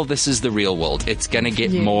 Well, this is the real world. It's going to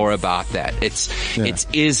get more about that. It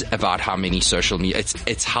is about how many social media.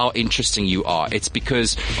 It's how interesting you are. It's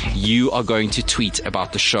because you are going to tweet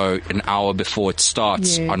about the show an hour before it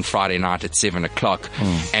starts on Friday night at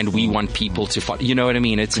 7:00, and we want people to follow. You know what I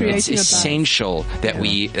mean? It's essential that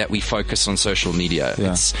we focus on social media.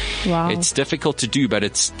 Yeah. It's difficult to do, but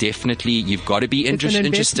it's definitely, you've got to be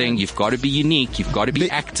interesting. You've got to be unique. You've got to be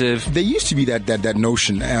active. There used to be that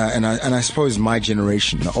notion, and I suppose my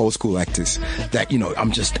generation, the old school actors, that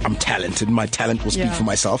I'm talented. My talent will speak for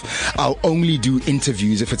myself. I'll only do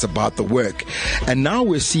interviews if it's about the work. And now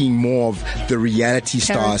we're seeing more of the reality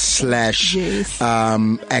star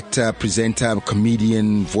 / actor, presenter,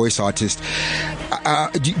 comedian, voice artist.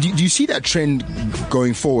 Do you see that trend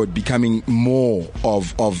going forward, becoming more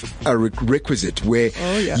of a requisite where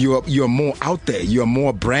you're more out there, you're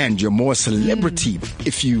more a brand, you're more a celebrity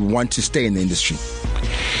if you want to stay in the industry?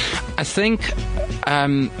 I think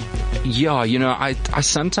Yeah, I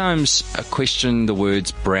sometimes question the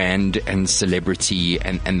words brand and celebrity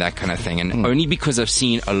and that kind of thing. And only because I've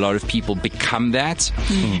seen a lot of people become that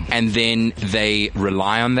and then they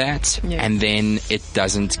rely on that and then it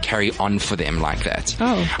doesn't carry on for them like that.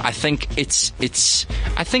 I think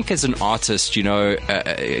I think as an artist, whether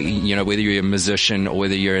you're a musician or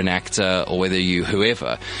whether you're an actor or whether you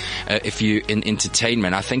whoever, if you're in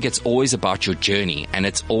entertainment, I think it's always about your journey and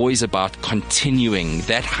it's always about continuing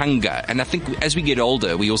that hunger. And I think as we get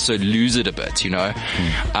older, we also lose it a bit,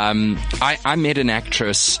 I met an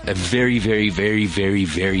actress, a very, very, very, very,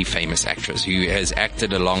 very famous actress who has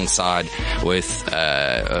acted alongside with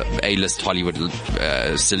A-list Hollywood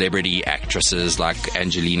celebrity actresses like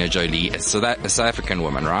Angelina Jolie. So that a South African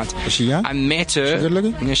woman, right? Is she young? I met her. She good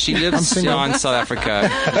looking? Yeah, she lives in South Africa.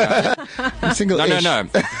 I'm single. No.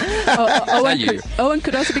 Owen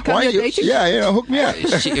could also become your dating. Yeah, hook me up.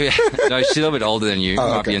 She's a little bit older than you.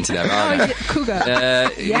 Might be into that.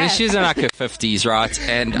 Cougar. She's in like her 50s, right?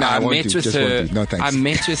 And I met with her. No, thanks. I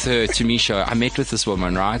met with her to Misha. I met with this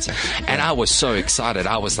woman, right? And I was so excited.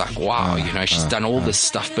 I was like, wow, she's done all this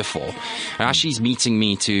stuff before. Now she's meeting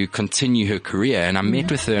me to continue her career. And I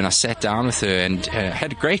met with her and I sat down with her and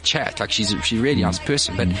had a great chat. Like she's a really nice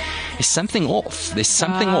person, but there's something off. There's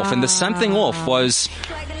something off. And the something off was,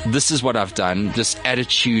 this is what I've done. This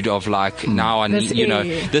attitude of like, now I need,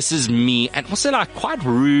 this is me. And also like quite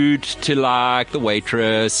rude to like the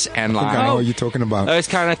waitress and like, I know what you're talking about. Those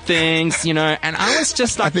kind of things, and I was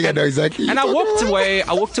just like, I think I know exactly. And I walked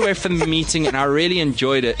away from the meeting and I really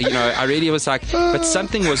enjoyed it. I really was like, but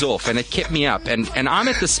something was off and it kept me up. And I'm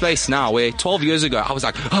at the space now where 12 years ago I was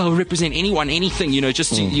like, represent anyone, anything,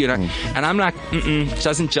 just to, and I'm like, it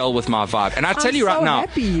doesn't gel with my vibe. And I tell you right now,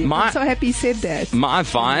 I'm so happy you said that. My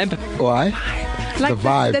vibe. Why? Like the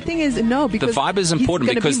vibe. The thing is, no, because the vibe is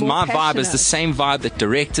important because my passionate. vibe is the same vibe that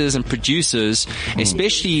directors and producers,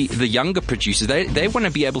 especially the younger producers, they want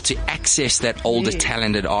to be able to access that older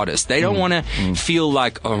talented artist. They don't want to feel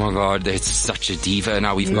like, oh my God, that's such a diva.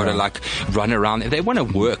 Now we've got to like run around. They want to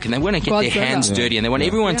work and they want to get their hands dirty and they want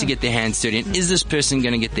everyone to get their hands dirty. And is this person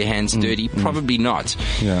going to get their hands dirty? Probably not.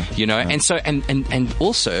 And so, and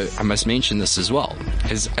also I must mention this as well.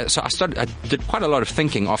 So I did quite a lot of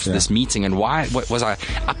thinking after this meeting and why was I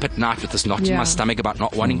up at night with this knot in my stomach about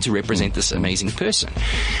not wanting to represent this amazing person.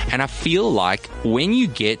 And I feel like when you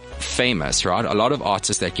get famous, right, a lot of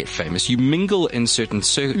artists that get famous, you mingle in certain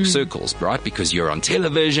circles, right, because you're on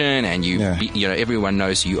television and everyone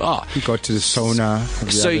knows who you are. You go to the sauna.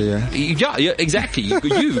 Exactly.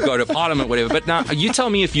 You go to Parliament, whatever. But now you tell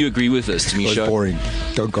me if you agree with this, Tamisha. It's boring.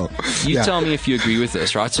 Don't go. You tell me if you agree with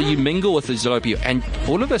this, right? So you mingle with a lot of people and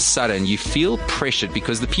all of a sudden you feel pressured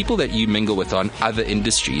because the people that you mingle with are in other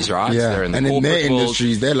industries, right? Yeah. They're in the and in their world.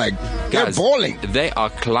 industries, they're like, they're balling. They are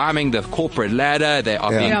climbing the corporate ladder. They are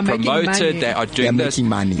being promoted. They are doing this.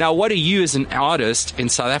 Money. Now, what are you as an artist in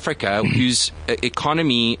South Africa whose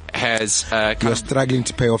economy has... You're struggling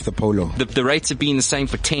to pay off the polo. The rates have been the same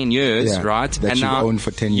for 10 years, right? That you've owned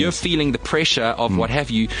for 10 years. You're feeling the pressure of what have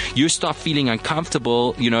you. You start feeling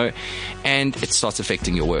uncomfortable, and it starts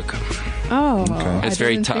affecting your work. Oh, okay. It's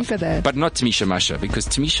very tough. But not Tamisha Masha, because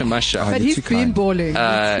Tamisha Masha... But he's been balling.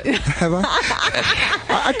 Have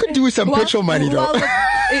I could do with some petrol money, though.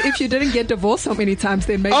 If you didn't get divorced so many times,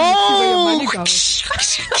 then maybe you see where your money goes.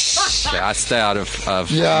 I stay out of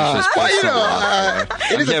it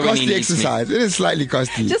is a costly exercise. It is slightly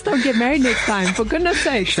costly. Just don't get married next time, for goodness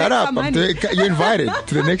sake. Shut up. You're invited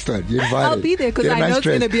to the next one. You're invited. I'll be there because I know it's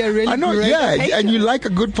going to be a really great vacation. And you like a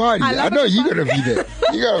good party. I know you're going to be there.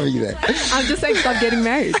 You're going to be there. I'm just saying stop getting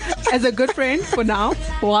married. As a good friend for now,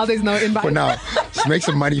 while there's no invite. For now. Just make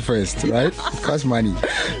some money first, right? It costs money.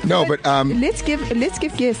 No, but let's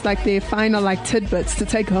give guests like their final like tidbits to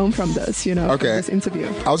take home from this, from this interview.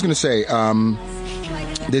 I was going to say,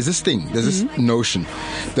 there's this notion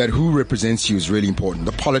that who represents you is really important.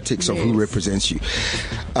 The politics of who represents you.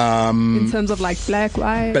 In terms of like black,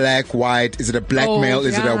 white. Is it a black male?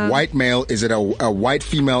 Is it a white male? Is it a white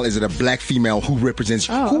female? Is it a black female? Who represents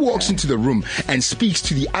you? Who walks into the room and speaks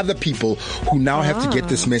to the other people who now have to get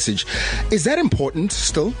this message? Is that important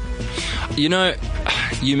still?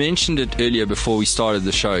 You mentioned it earlier before we started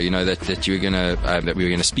the show, that you were that we were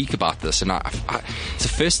gonna speak about this, and it's the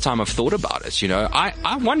first time I've thought about it.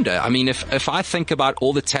 I wonder. I mean, if I think about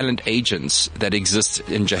all the talent agents that exist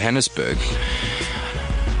in Johannesburg,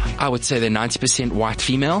 I would say they're 90% white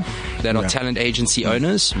female that are talent agency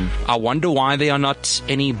owners. I wonder why there are not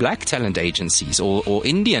any black talent agencies or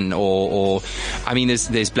Indian or I mean,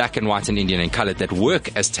 there's black and white and Indian and colored that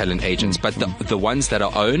work as talent agents, but the ones that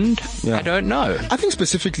are owned, I don't know. I think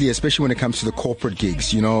specifically, especially when it comes to the corporate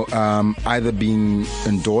gigs, you know, either being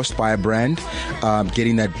endorsed by a brand,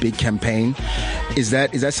 getting that big campaign, is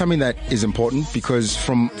that something that is important? Because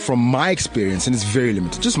from my experience, and it's very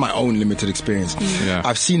limited, just my own limited experience,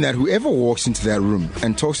 I've seen that whoever walks into that room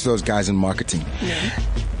and talks to those guys in marketing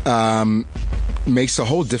makes a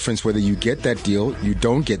whole difference whether you get that deal, you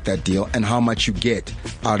don't get that deal, and how much you get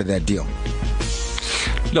out of that deal.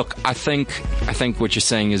 Look, I think what you're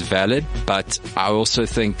saying is valid, but I also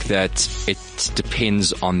think that it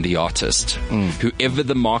depends on the artist. Whoever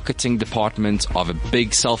the marketing department of a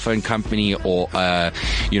big cell phone company or a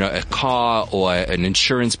car or an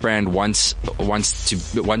insurance brand wants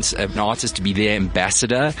an artist to be their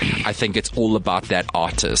ambassador, I think it's all about that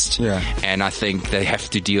artist. Yeah. And I think they have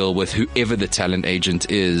to deal with whoever the talent agent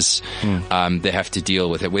is. They have to deal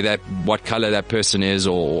with it, whether what color that person is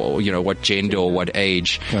or what gender or what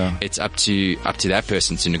age. Yeah. It's up to that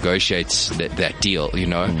person to negotiate that deal, you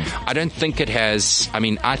know. I don't think it has, I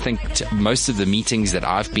mean, I think most of the meetings that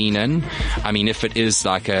I've been in, I mean, if it is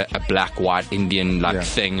like a black, white, Indian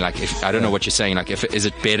thing, like if, I don't know what you're saying, like is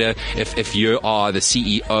it better if you are the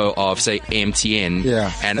CEO of, say, MTN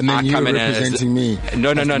and then I come in representing me.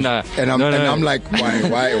 No. And I'm like,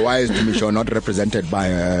 why is Tumisho not represented by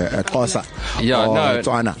a Xhosa?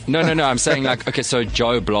 No, I'm saying like, okay, so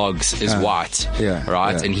Joe Blogs is white,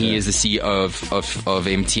 right? And he is the CEO of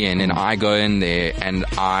MTN, and I go in there and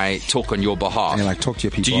I talk on your behalf. And like, talk to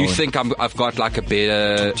your people. Do you think I've got like a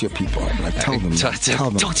better... Talk to your people. Like, tell them.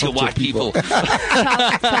 Talk to your white people.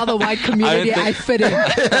 Tell the white community I fit in.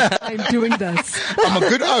 I'm doing this. I'm a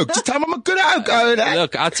good oak. Just tell them I'm a good oak.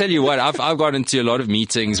 Look, I'll tell you what, I've got into a lot of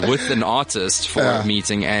meetings with an artist for a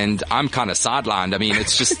meeting, and I'm kind of sidelined. I mean,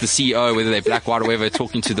 it's just the CEO, whether they're black, white, or whatever,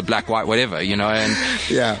 talking to the black, white, whatever, you know,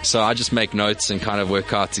 and so I just make notes and kind of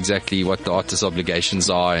work out exactly what the artist's obligations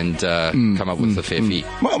are and come up with a fair fee.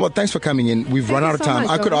 Well, thanks for coming in. We've run out of time.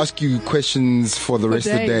 I could ask you questions for the rest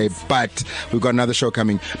of the day, but we've got another show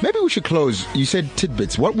coming. Maybe we should close. You said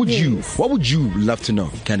tidbits. What would you love to know,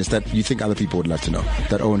 Candice, that you think other people would love to know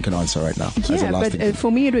that Owen can answer right now? Yeah, but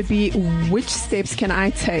for me it would be, which steps can I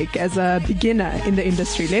take as a beginner in the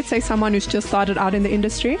industry? Let's say someone who's just started out in the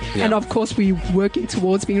industry, and of course we're working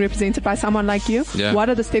towards being represented by someone like you. Yeah. What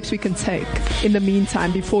are the steps we can take in the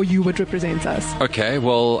meantime before you would represent us? Okay,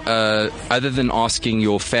 well, other than asking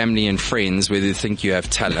your family and friends whether they think you have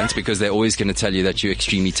talent, because they're always going to tell you that you're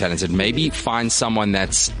extremely talented, maybe find someone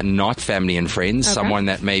that's not family and friends, someone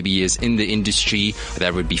that maybe is in the industry,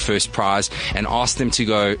 that would be first prize, and ask them to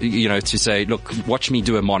go, to say, look, watch me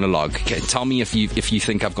do a monologue. Okay, tell me if you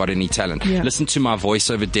think I've got any talent. Yeah. Listen to my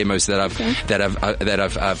voiceover demos that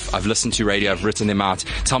I've listened to radio. I've written them out.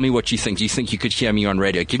 Tell me what you think. Do you think you could hear me on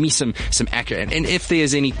radio? Give me some accurate. And if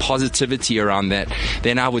there's any positivity around that,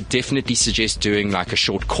 then I would definitely suggest doing like a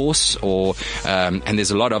short course and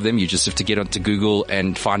there's a lot of them. You just have to get onto Google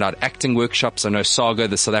and find out acting workshops. I know SAGA,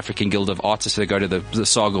 the South African Guild of Artists, they go to the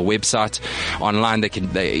SAGA website online. They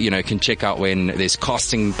can check out when there's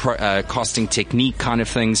casting technique kind of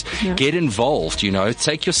things. Yeah. Get involved,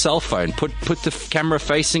 take your cell phone, put the camera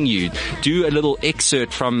facing you, do a little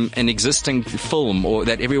excerpt from an existing film or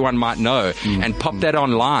that everyone might know and pop that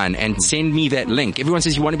online and send me that link. Everyone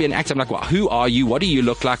says you want to be an actor. I'm like, well, who are you? What do you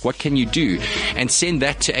look like? What can you do? And send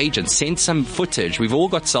that to agents. Send some footage. We've all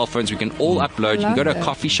got cell phones. We can all upload. You can go to a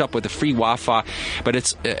coffee shop with a free Wi-Fi. But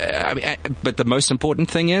it's, but the most important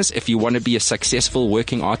thing is, if you want to be a successful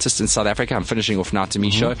working artist in South Africa, I'm finishing off now,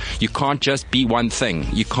 Tumisho, you can't just be one thing.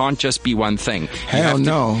 You can't just be one thing. Hell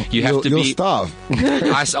no. You'll starve.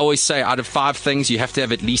 I always say, out of 5 things, you have to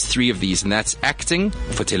have at least 3 of these, and that's acting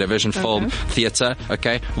for television, film, theater,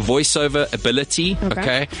 voiceover ability,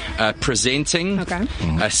 presenting,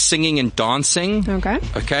 singing and dancing,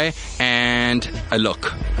 and a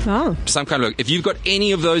look. Some kind of look. If you've got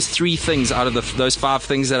any of those 3 things out of those 5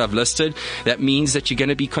 things that I've listed, that means that you're going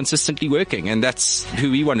to be consistently working, and that's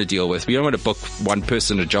who we want to deal with. We don't want to book one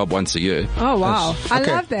person a job once a year. Oh, wow. I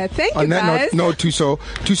love that. Thank you, guys. No,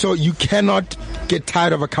 Tuso, you cannot get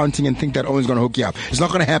tired of accounting and think that Owen's going to hook you up. It's not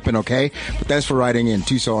going to happen, okay? But thanks for writing in,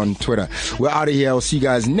 Tuso on Twitter. We're out of here. I'll see you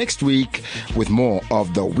guys next week with more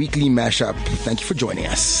of the Weekly Mashup. Thank you for joining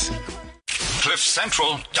us.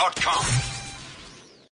 CliffCentral.com